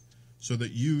death, so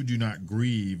that you do not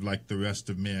grieve like the rest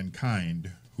of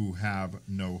mankind who have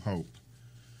no hope.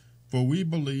 For we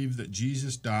believe that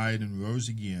Jesus died and rose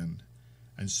again,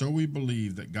 and so we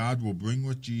believe that God will bring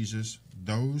with Jesus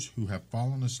those who have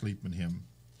fallen asleep in him.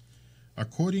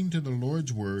 According to the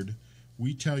Lord's word,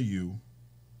 we tell you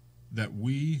that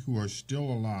we who are still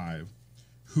alive,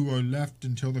 who are left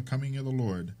until the coming of the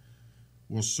Lord,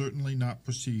 will certainly not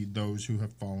precede those who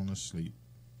have fallen asleep.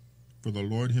 For the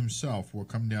Lord himself will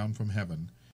come down from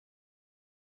heaven,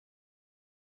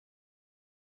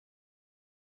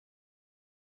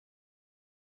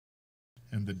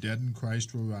 and the dead in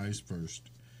Christ will rise first.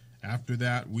 After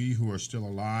that, we who are still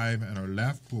alive and are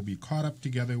left will be caught up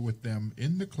together with them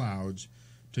in the clouds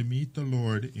to meet the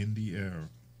Lord in the air.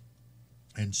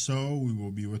 And so we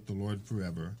will be with the Lord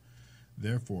forever.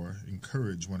 Therefore,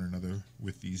 encourage one another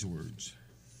with these words.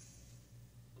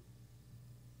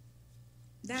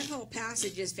 That whole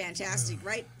passage is fantastic.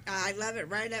 Right, I love it.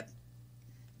 Right up,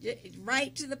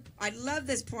 right to the. I love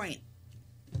this point.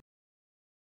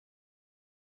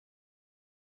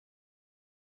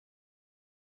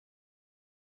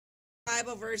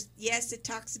 Bible verse. Yes, it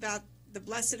talks about the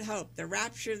blessed hope, the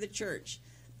rapture of the church,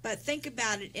 but think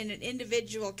about it in an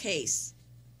individual case,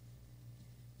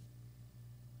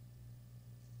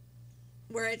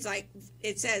 where it's like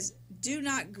it says, "Do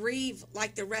not grieve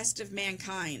like the rest of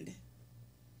mankind."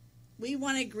 We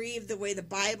want to grieve the way the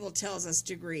Bible tells us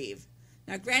to grieve.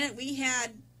 Now, granted, we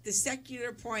had the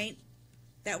secular point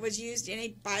that was used in a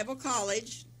Bible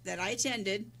college that I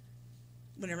attended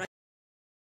whenever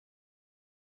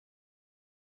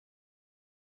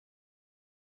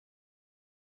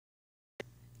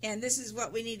and this is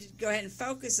what we need to go ahead and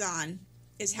focus on,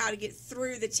 is how to get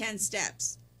through the 10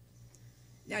 steps.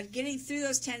 Now, getting through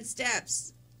those 10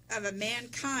 steps of a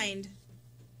mankind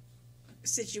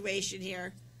situation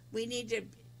here, we need to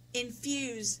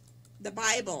infuse the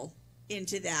Bible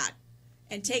into that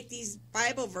and take these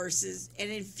Bible verses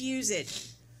and infuse it,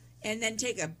 and then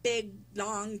take a big,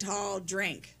 long, tall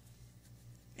drink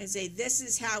and say, this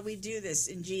is how we do this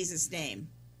in Jesus' name.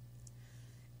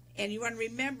 And you want to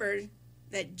remember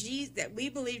that that we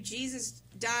believe Jesus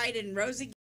died and rose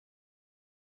again,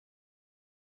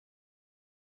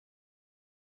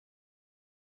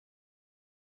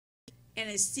 and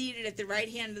is seated at the right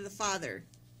hand of the Father.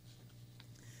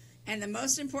 And the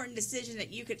most important decision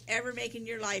that you could ever make in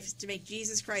your life is to make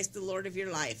Jesus Christ the Lord of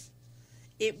your life.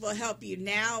 It will help you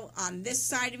now on this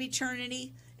side of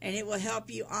eternity, and it will help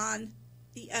you on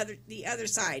the other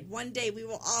side. One day we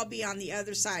will all be on the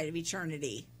other side of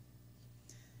eternity.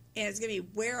 And it's going to be,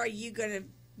 where are you going to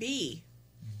be?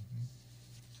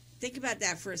 Think about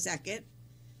that for a second.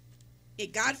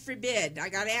 God forbid, I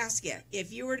got to ask you,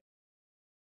 if you were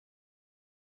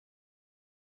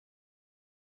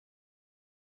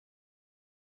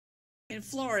in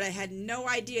Florida, had no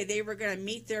idea they were going to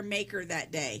meet their maker that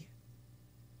day.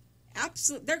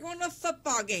 Absolutely. They're going to a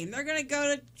football game. They're going to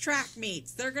go to track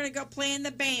meets. They're going to go play in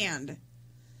the band.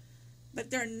 But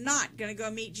they're not going to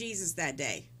go meet Jesus that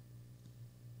day.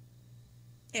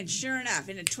 And sure enough,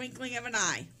 in a twinkling of an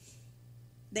eye,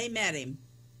 they met him.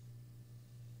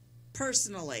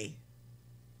 Personally.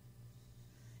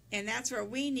 And that's where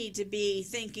we need to be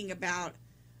thinking about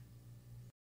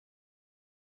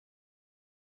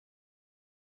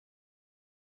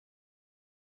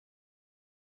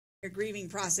your grieving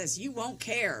process. You won't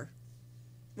care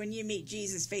when you meet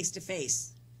Jesus face to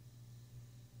face.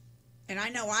 And I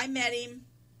know I met him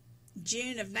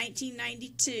June of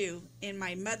 1992 in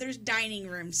my mother's dining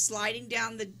room, sliding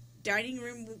down the dining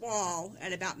room wall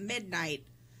at about midnight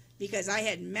because I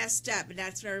had messed up, and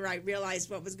that's where I realized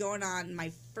what was going on.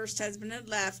 My first husband had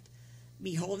left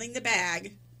me holding the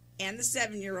bag and the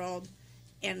 7-year-old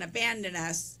and abandoned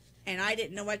us, and I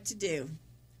didn't know what to do.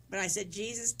 But I said,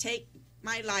 Jesus, take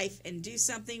my life and do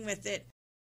something with it.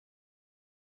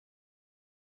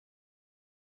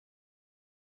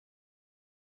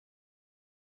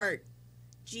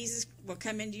 Jesus will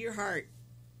come into your heart,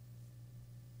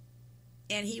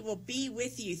 and he will be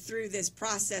with you through this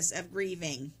process of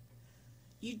grieving.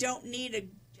 You don't need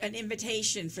an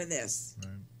invitation for this.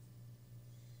 Right.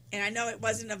 And I know it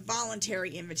wasn't a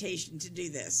voluntary invitation to do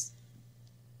this.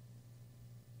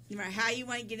 No matter how you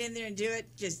want to get in there and do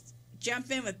it, just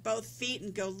jump in with both feet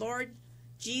and go, Lord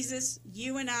Jesus,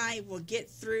 you and I will get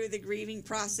through the grieving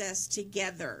process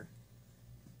together.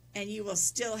 And you'll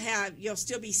still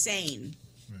be sane.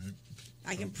 Right.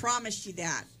 I can promise you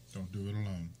that. Don't do it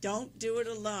alone. Don't do it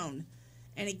alone.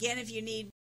 And again, if you need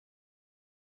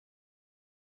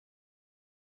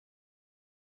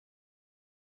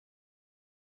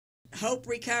hope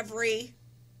recovery,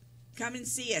 come and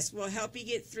see us. We'll help you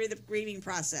get through the grieving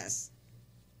process.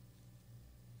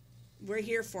 We're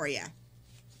here for you.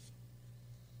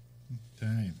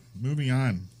 Okay, moving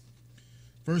on.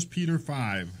 1 Peter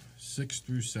 5, 6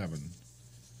 through 7.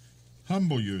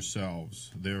 Humble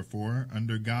yourselves, therefore,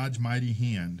 under God's mighty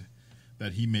hand,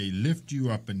 that he may lift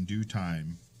you up in due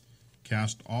time.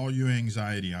 Cast all your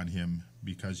anxiety on him,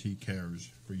 because he cares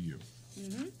for you.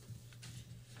 Mm-hmm.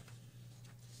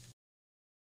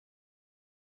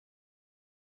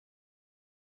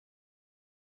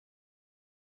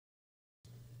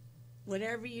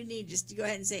 Whatever you need, just to go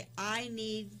ahead and say, I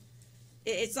need.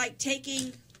 It's like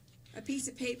taking a piece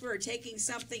of paper or taking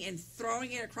something and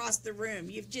throwing it across the room.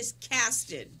 You've just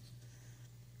casted.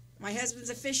 My husband's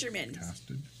a fisherman.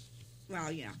 Casted?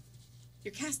 Well, you know,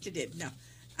 you're casted it. No,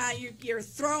 you're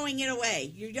throwing it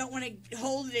away. You don't want to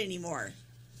hold it anymore.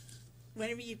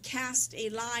 Whenever you cast a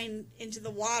line into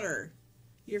the water,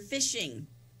 you're fishing.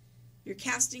 You're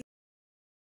casting.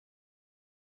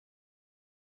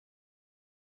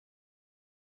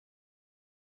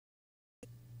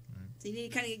 So you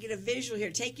need to kind of get a visual here.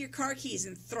 Take your car keys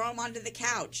and throw them onto the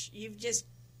couch. You've just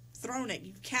thrown it.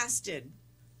 You've casted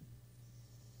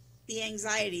the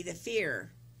anxiety, the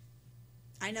fear.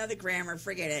 I know the grammar,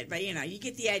 forget it, but you know, you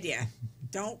get the idea.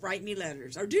 Don't write me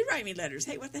letters, or do write me letters.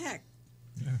 Hey, what the heck?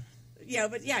 Yeah. Yeah,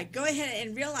 but yeah, go ahead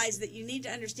and realize that you need to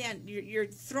understand you're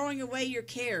throwing away your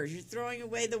cares. You're throwing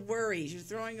away the worries. You're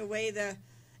throwing away the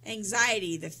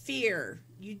anxiety, the fear.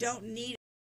 You don't need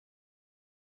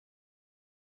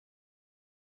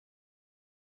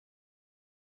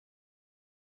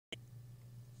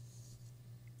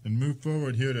And move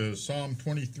forward here to Psalm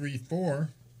 23:4.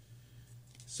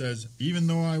 Says, even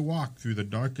though I walk through the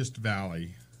darkest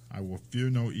valley, I will fear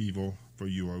no evil, for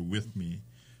you are with me.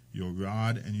 Your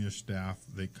rod and your staff,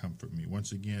 they comfort me.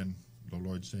 Once again, the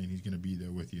Lord's saying he's going to be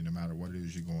there with you no matter what it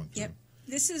is you're going through. Yep.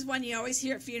 This is one you always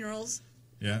hear at funerals.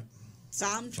 Yeah.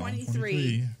 Psalm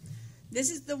 23.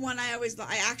 This is the one I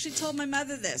actually told my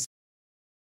mother this.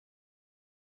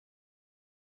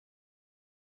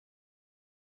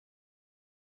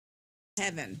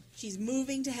 Heaven. She's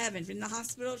moving to heaven. In the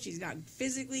hospital, she's not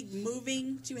physically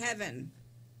moving to heaven.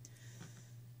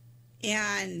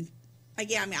 And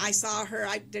again, I mean, I saw her.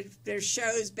 There's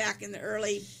shows back in the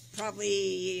early,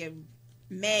 probably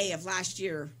May of last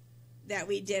year, that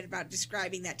we did about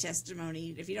describing that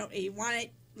testimony. If you want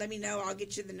it, let me know. I'll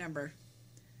get you the number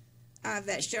of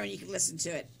that show, and you can listen to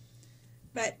it.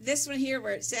 But this one here,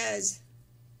 where it says,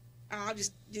 I'll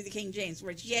just do the King James,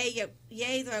 where it's yea,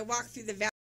 though I walk through the valley.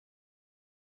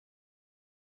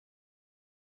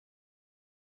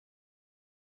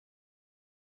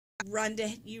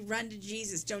 You run to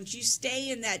Jesus. Don't you stay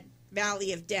in that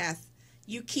valley of death.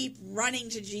 You keep running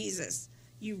to Jesus.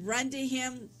 You run to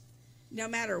him no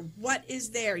matter what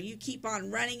is there. You keep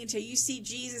on running until you see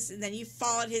Jesus, and then you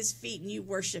fall at his feet and you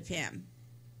worship him.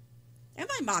 And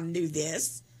my mom knew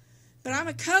this, but I'm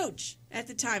a coach at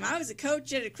the time. I was a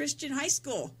coach at a Christian high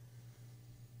school.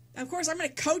 Of course, I'm going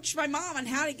to coach my mom on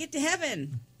how to get to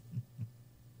heaven.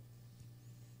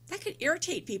 That could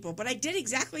irritate people, but I did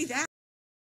exactly that.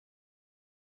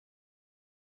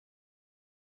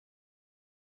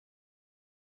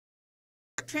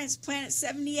 Transplant at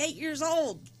 78 years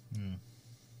old. Yeah.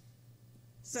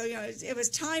 So, it was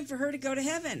time for her to go to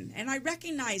heaven. And I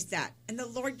recognized that. And the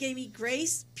Lord gave me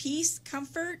grace, peace,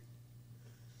 comfort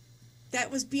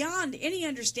that was beyond any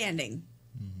understanding.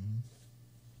 Mm-hmm.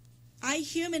 I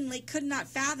humanly could not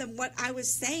fathom what I was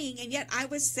saying, and yet I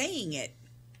was saying it.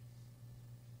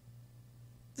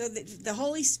 So the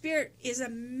Holy Spirit is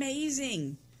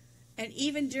amazing. And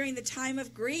even during the time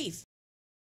of grief,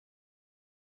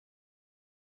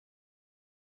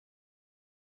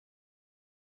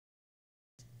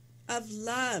 of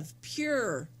love,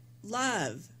 pure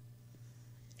love,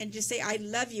 and just say, I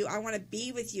love you. I want to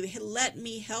be with you. Let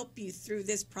me help you through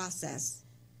this process.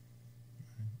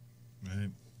 Right.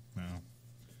 Now,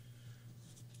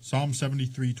 Psalm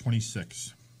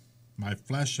 73:26. My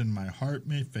flesh and my heart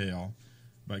may fail,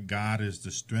 but God is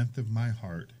the strength of my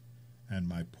heart and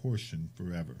my portion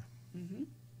forever. Mm-hmm.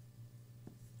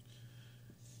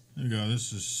 There you go.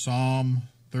 This is Psalm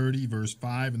 30, verse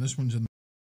 5, and this one's in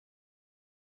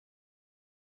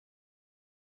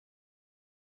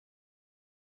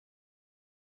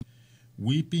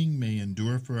Weeping may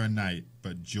endure for a night,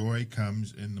 but joy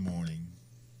comes in the morning.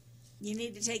 You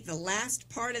need to take the last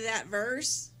part of that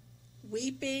verse.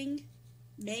 Weeping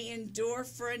may endure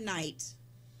for a night.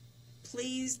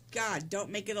 Please, God,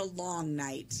 don't make it a long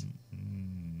night.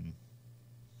 Mm-hmm.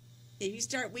 If you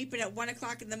start weeping at 1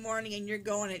 o'clock in the morning and you're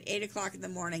going at 8 o'clock in the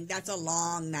morning, that's a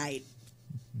long night.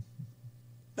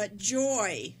 But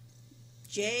joy,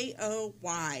 Joy,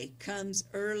 comes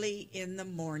early in the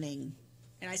morning.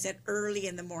 And I said early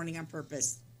in the morning on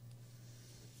purpose.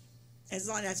 That's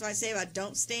why I say about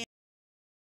don't stand.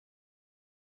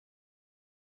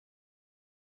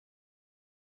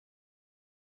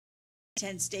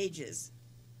 10 stages.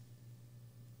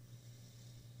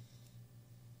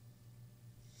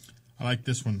 I like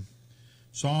this one.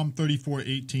 Psalm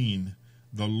 34:18.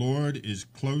 The Lord is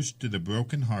close to the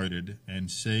brokenhearted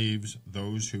and saves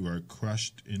those who are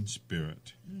crushed in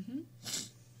spirit. Mm-hmm.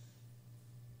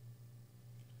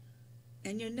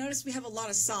 And you'll notice we have a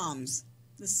lot of Psalms.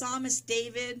 The psalmist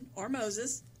David, or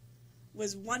Moses,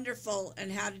 was wonderful in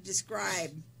how to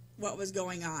describe what was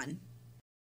going on.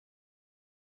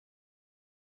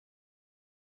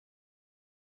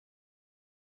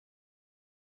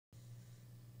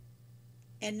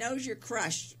 And knows you're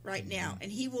crushed right now.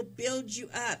 And he will build you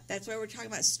up. That's why we're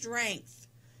talking about strength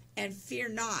and fear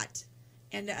not.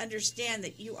 And to understand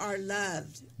that you are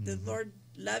loved. Mm-hmm. The Lord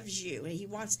loves you, and he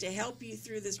wants to help you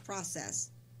through this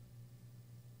process.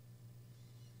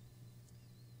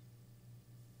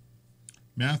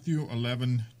 Matthew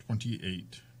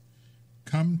 11:28.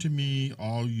 Come to me,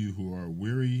 all you who are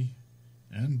weary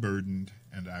and burdened,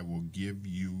 and I will give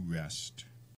you rest.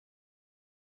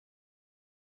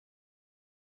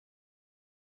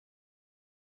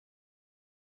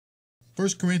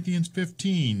 First Corinthians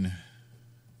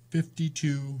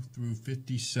 15:52 through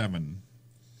 57.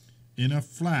 In a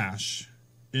flash,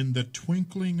 in the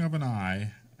twinkling of an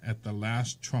eye, at the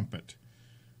last trumpet,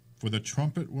 for the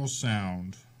trumpet will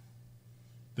sound,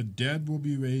 The dead will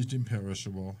be raised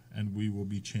imperishable, and we will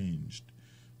be changed.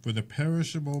 For the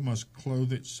perishable must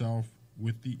clothe itself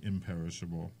with the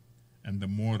imperishable, and the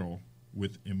mortal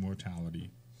with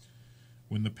immortality.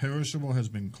 When the perishable has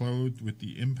been clothed with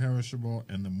the imperishable,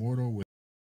 and the mortal with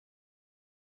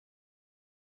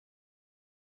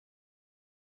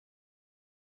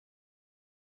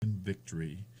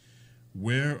victory.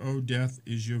 Where, O death,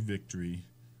 is your victory?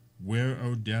 Where,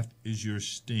 O death, is your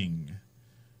sting?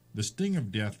 The sting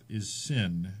of death is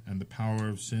sin, and the power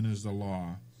of sin is the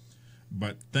law.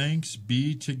 But thanks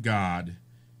be to God,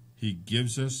 He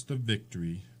gives us the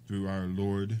victory through our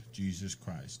Lord Jesus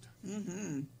Christ.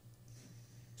 Mm-hmm.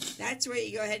 That's where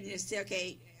you go ahead and just say,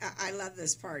 okay, I love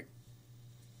this part.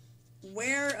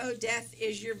 Where, O death,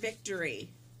 is your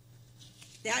victory?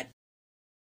 That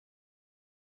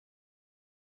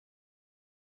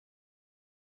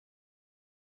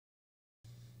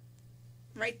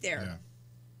right there. Yeah.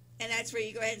 And that's where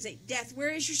you go ahead and say, death,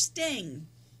 where is your sting?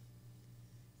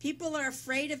 People are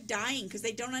afraid of dying because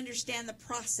they don't understand the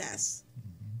process.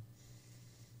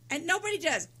 Mm-hmm. And nobody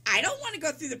does. I don't want to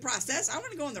go through the process. I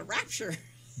want to go in the rapture.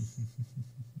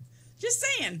 Just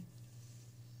saying.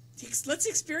 Let's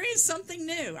experience something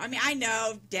new. I mean, I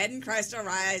know dead in Christ will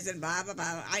rise and blah, blah,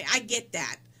 blah. I get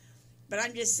that. But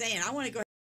I'm just saying, I want to go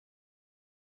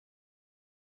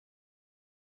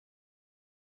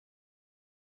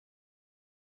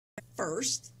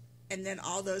first, and then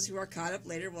all those who are caught up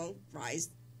later will rise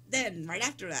then, right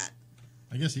after that.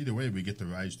 I guess either way we get to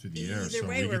rise through the air. Either so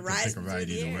way, we we're get to take rising a ride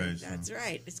through the either air. way. So. That's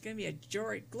right. It's going to be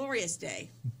a glorious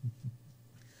day.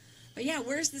 But yeah,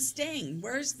 where's the sting?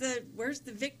 Where's the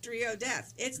victory, O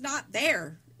death? It's not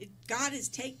there. God has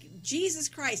taken, Jesus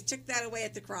Christ took that away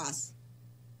at the cross.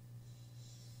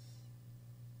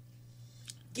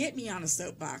 Get me on a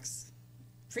soapbox.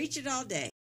 Preach it all day.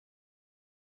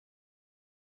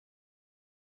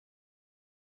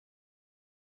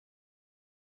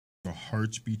 Your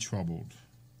hearts be troubled.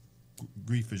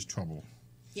 Grief is trouble.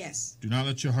 Yes. Do not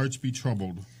let your hearts be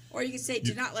troubled. Or you can say,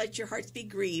 do not let your hearts be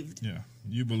grieved. Yeah.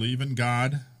 You believe in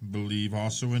God, believe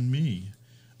also in me.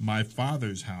 My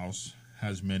Father's house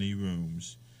has many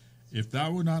rooms. If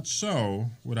that were not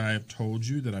so, would I have told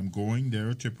you that I'm going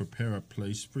there to prepare a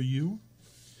place for you?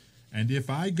 And if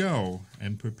I go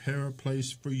and prepare a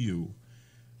place for you,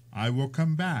 I will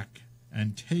come back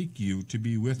and take you to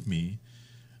be with me,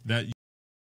 that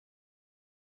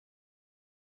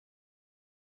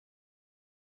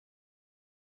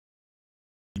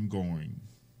I'm going.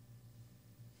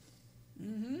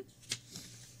 Mm-hmm.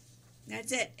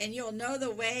 That's it. And you'll know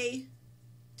the way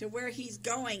to where he's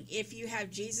going if you have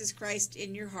Jesus Christ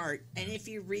in your heart and if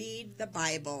you read the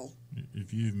Bible.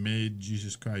 If you've made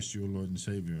Jesus Christ your Lord and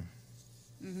Savior,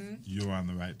 you're on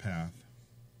the right path.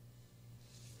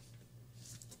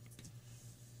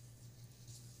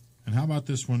 And how about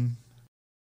this one?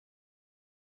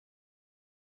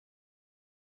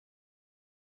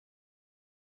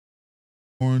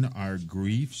 Borne our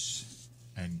griefs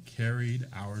and carried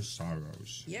our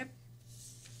sorrows. Yep.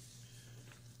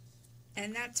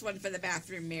 And that's one for the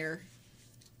bathroom mirror.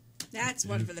 That's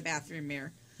one for the bathroom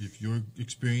mirror. If you're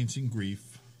experiencing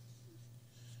grief,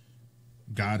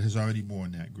 God has already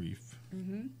borne that grief.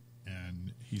 Mm-hmm.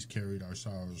 And he's carried our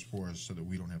sorrows for us so that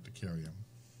we don't have to carry them.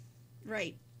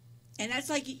 Right. And that's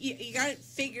like, you got to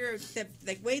figure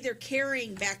the way they're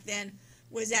carrying back then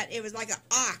was that it was like an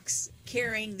ox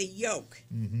carrying the yoke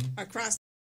across.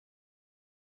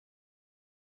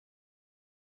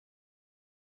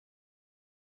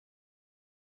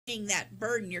 That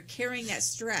burden, you're carrying that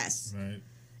stress. Right.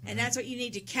 And that's what you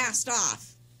need to cast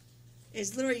off.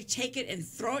 Is literally take it and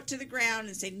throw it to the ground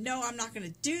and say, no, I'm not going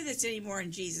to do this anymore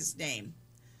in Jesus' name.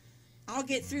 I'll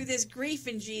get through this grief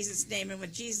in Jesus' name and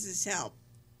with Jesus' help.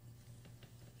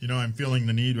 You know, I'm feeling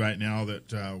the need right now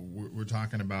that we're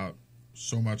talking about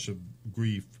so much of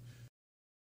grief.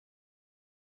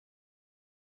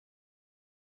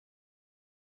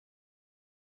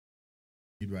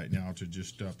 Right now to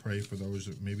just pray for those.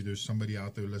 Maybe there's somebody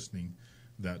out there listening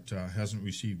that hasn't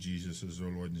received Jesus as their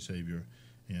Lord and Savior.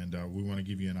 And we want to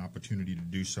give you an opportunity to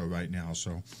do so right now.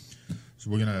 So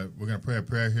we're gonna pray a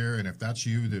prayer here, and if that's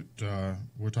you that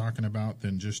we're talking about,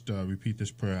 then just repeat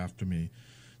this prayer after me.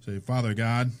 Say, Father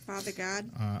God. Father God.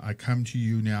 I come to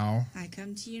you now. I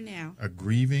come to you now. A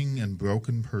grieving and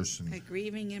broken person. A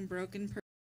grieving and broken person.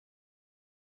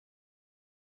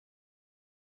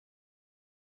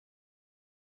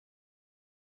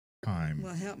 Time. time.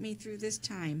 will help me through this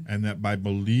time. And that by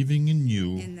believing in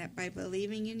you, And that by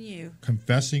believing in you,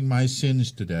 confessing my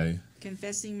sins today,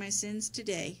 confessing my sins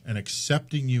today, and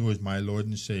accepting you as my Lord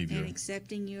and Savior, and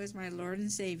accepting you as my Lord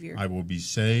and Savior, I will be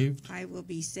saved, I will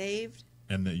be saved,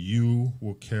 and that you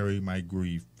will carry my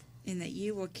grief. and that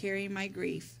you will carry my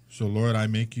grief. So, Lord, I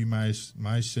make you my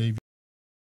Savior.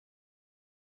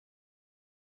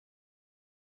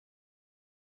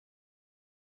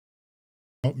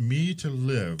 Help me to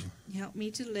live Help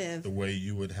me to live the way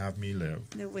you would have me live,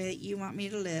 the way that you want me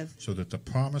to live, so that the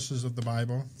promises of the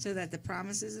Bible so that the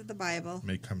promises of the Bible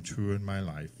may come true in my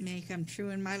life. may come true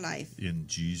in my life. In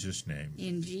Jesus' name,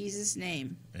 In Jesus'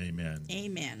 name, amen.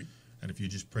 amen. And if you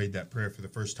just prayed that prayer for the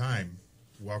first time,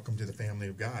 welcome to the family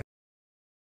of God.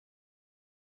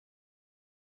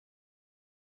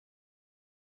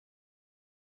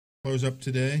 Close up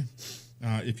today.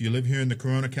 If you live here in the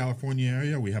Corona, California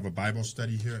area, we have a Bible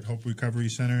study here at Hope Recovery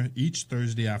Center each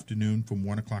Thursday afternoon from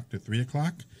 1 o'clock to 3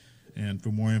 o'clock. And for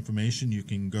more information, you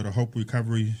can go to Hope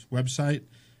Recovery's website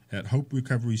at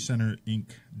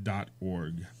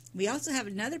hoperecoverycenterinc.org. We also have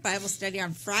another Bible study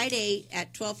on Friday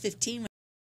at 12:15.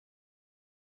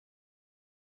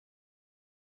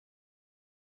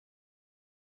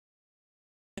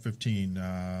 15.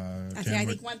 I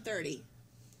think 1:30.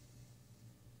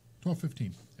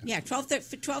 12:15. Yeah,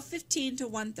 12:15 to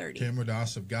 1:30. Tamara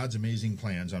Das of God's Amazing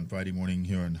Plans on Friday morning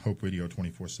here on Hope Radio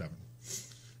 24/7.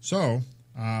 So,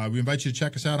 we invite you to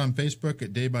check us out on Facebook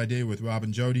at Day by Day with Robb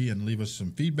and Jody and leave us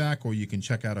some feedback, or you can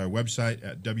check out our website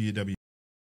at www.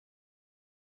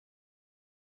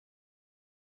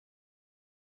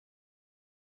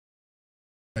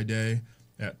 Day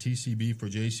at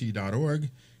tcbforjc.org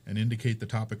and indicate the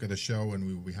topic of the show, and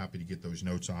we will be happy to get those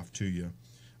notes off to you.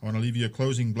 I want to leave you a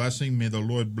closing blessing. May the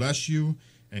Lord bless you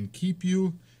and keep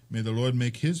you. May the Lord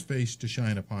make his face to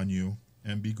shine upon you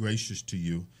and be gracious to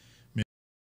you.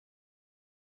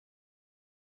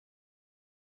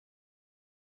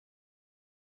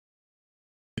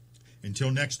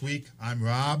 Until next week, I'm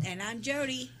Rob. And I'm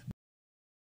Jody.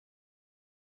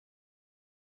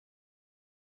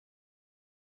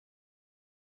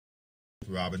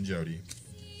 Robb and Jody.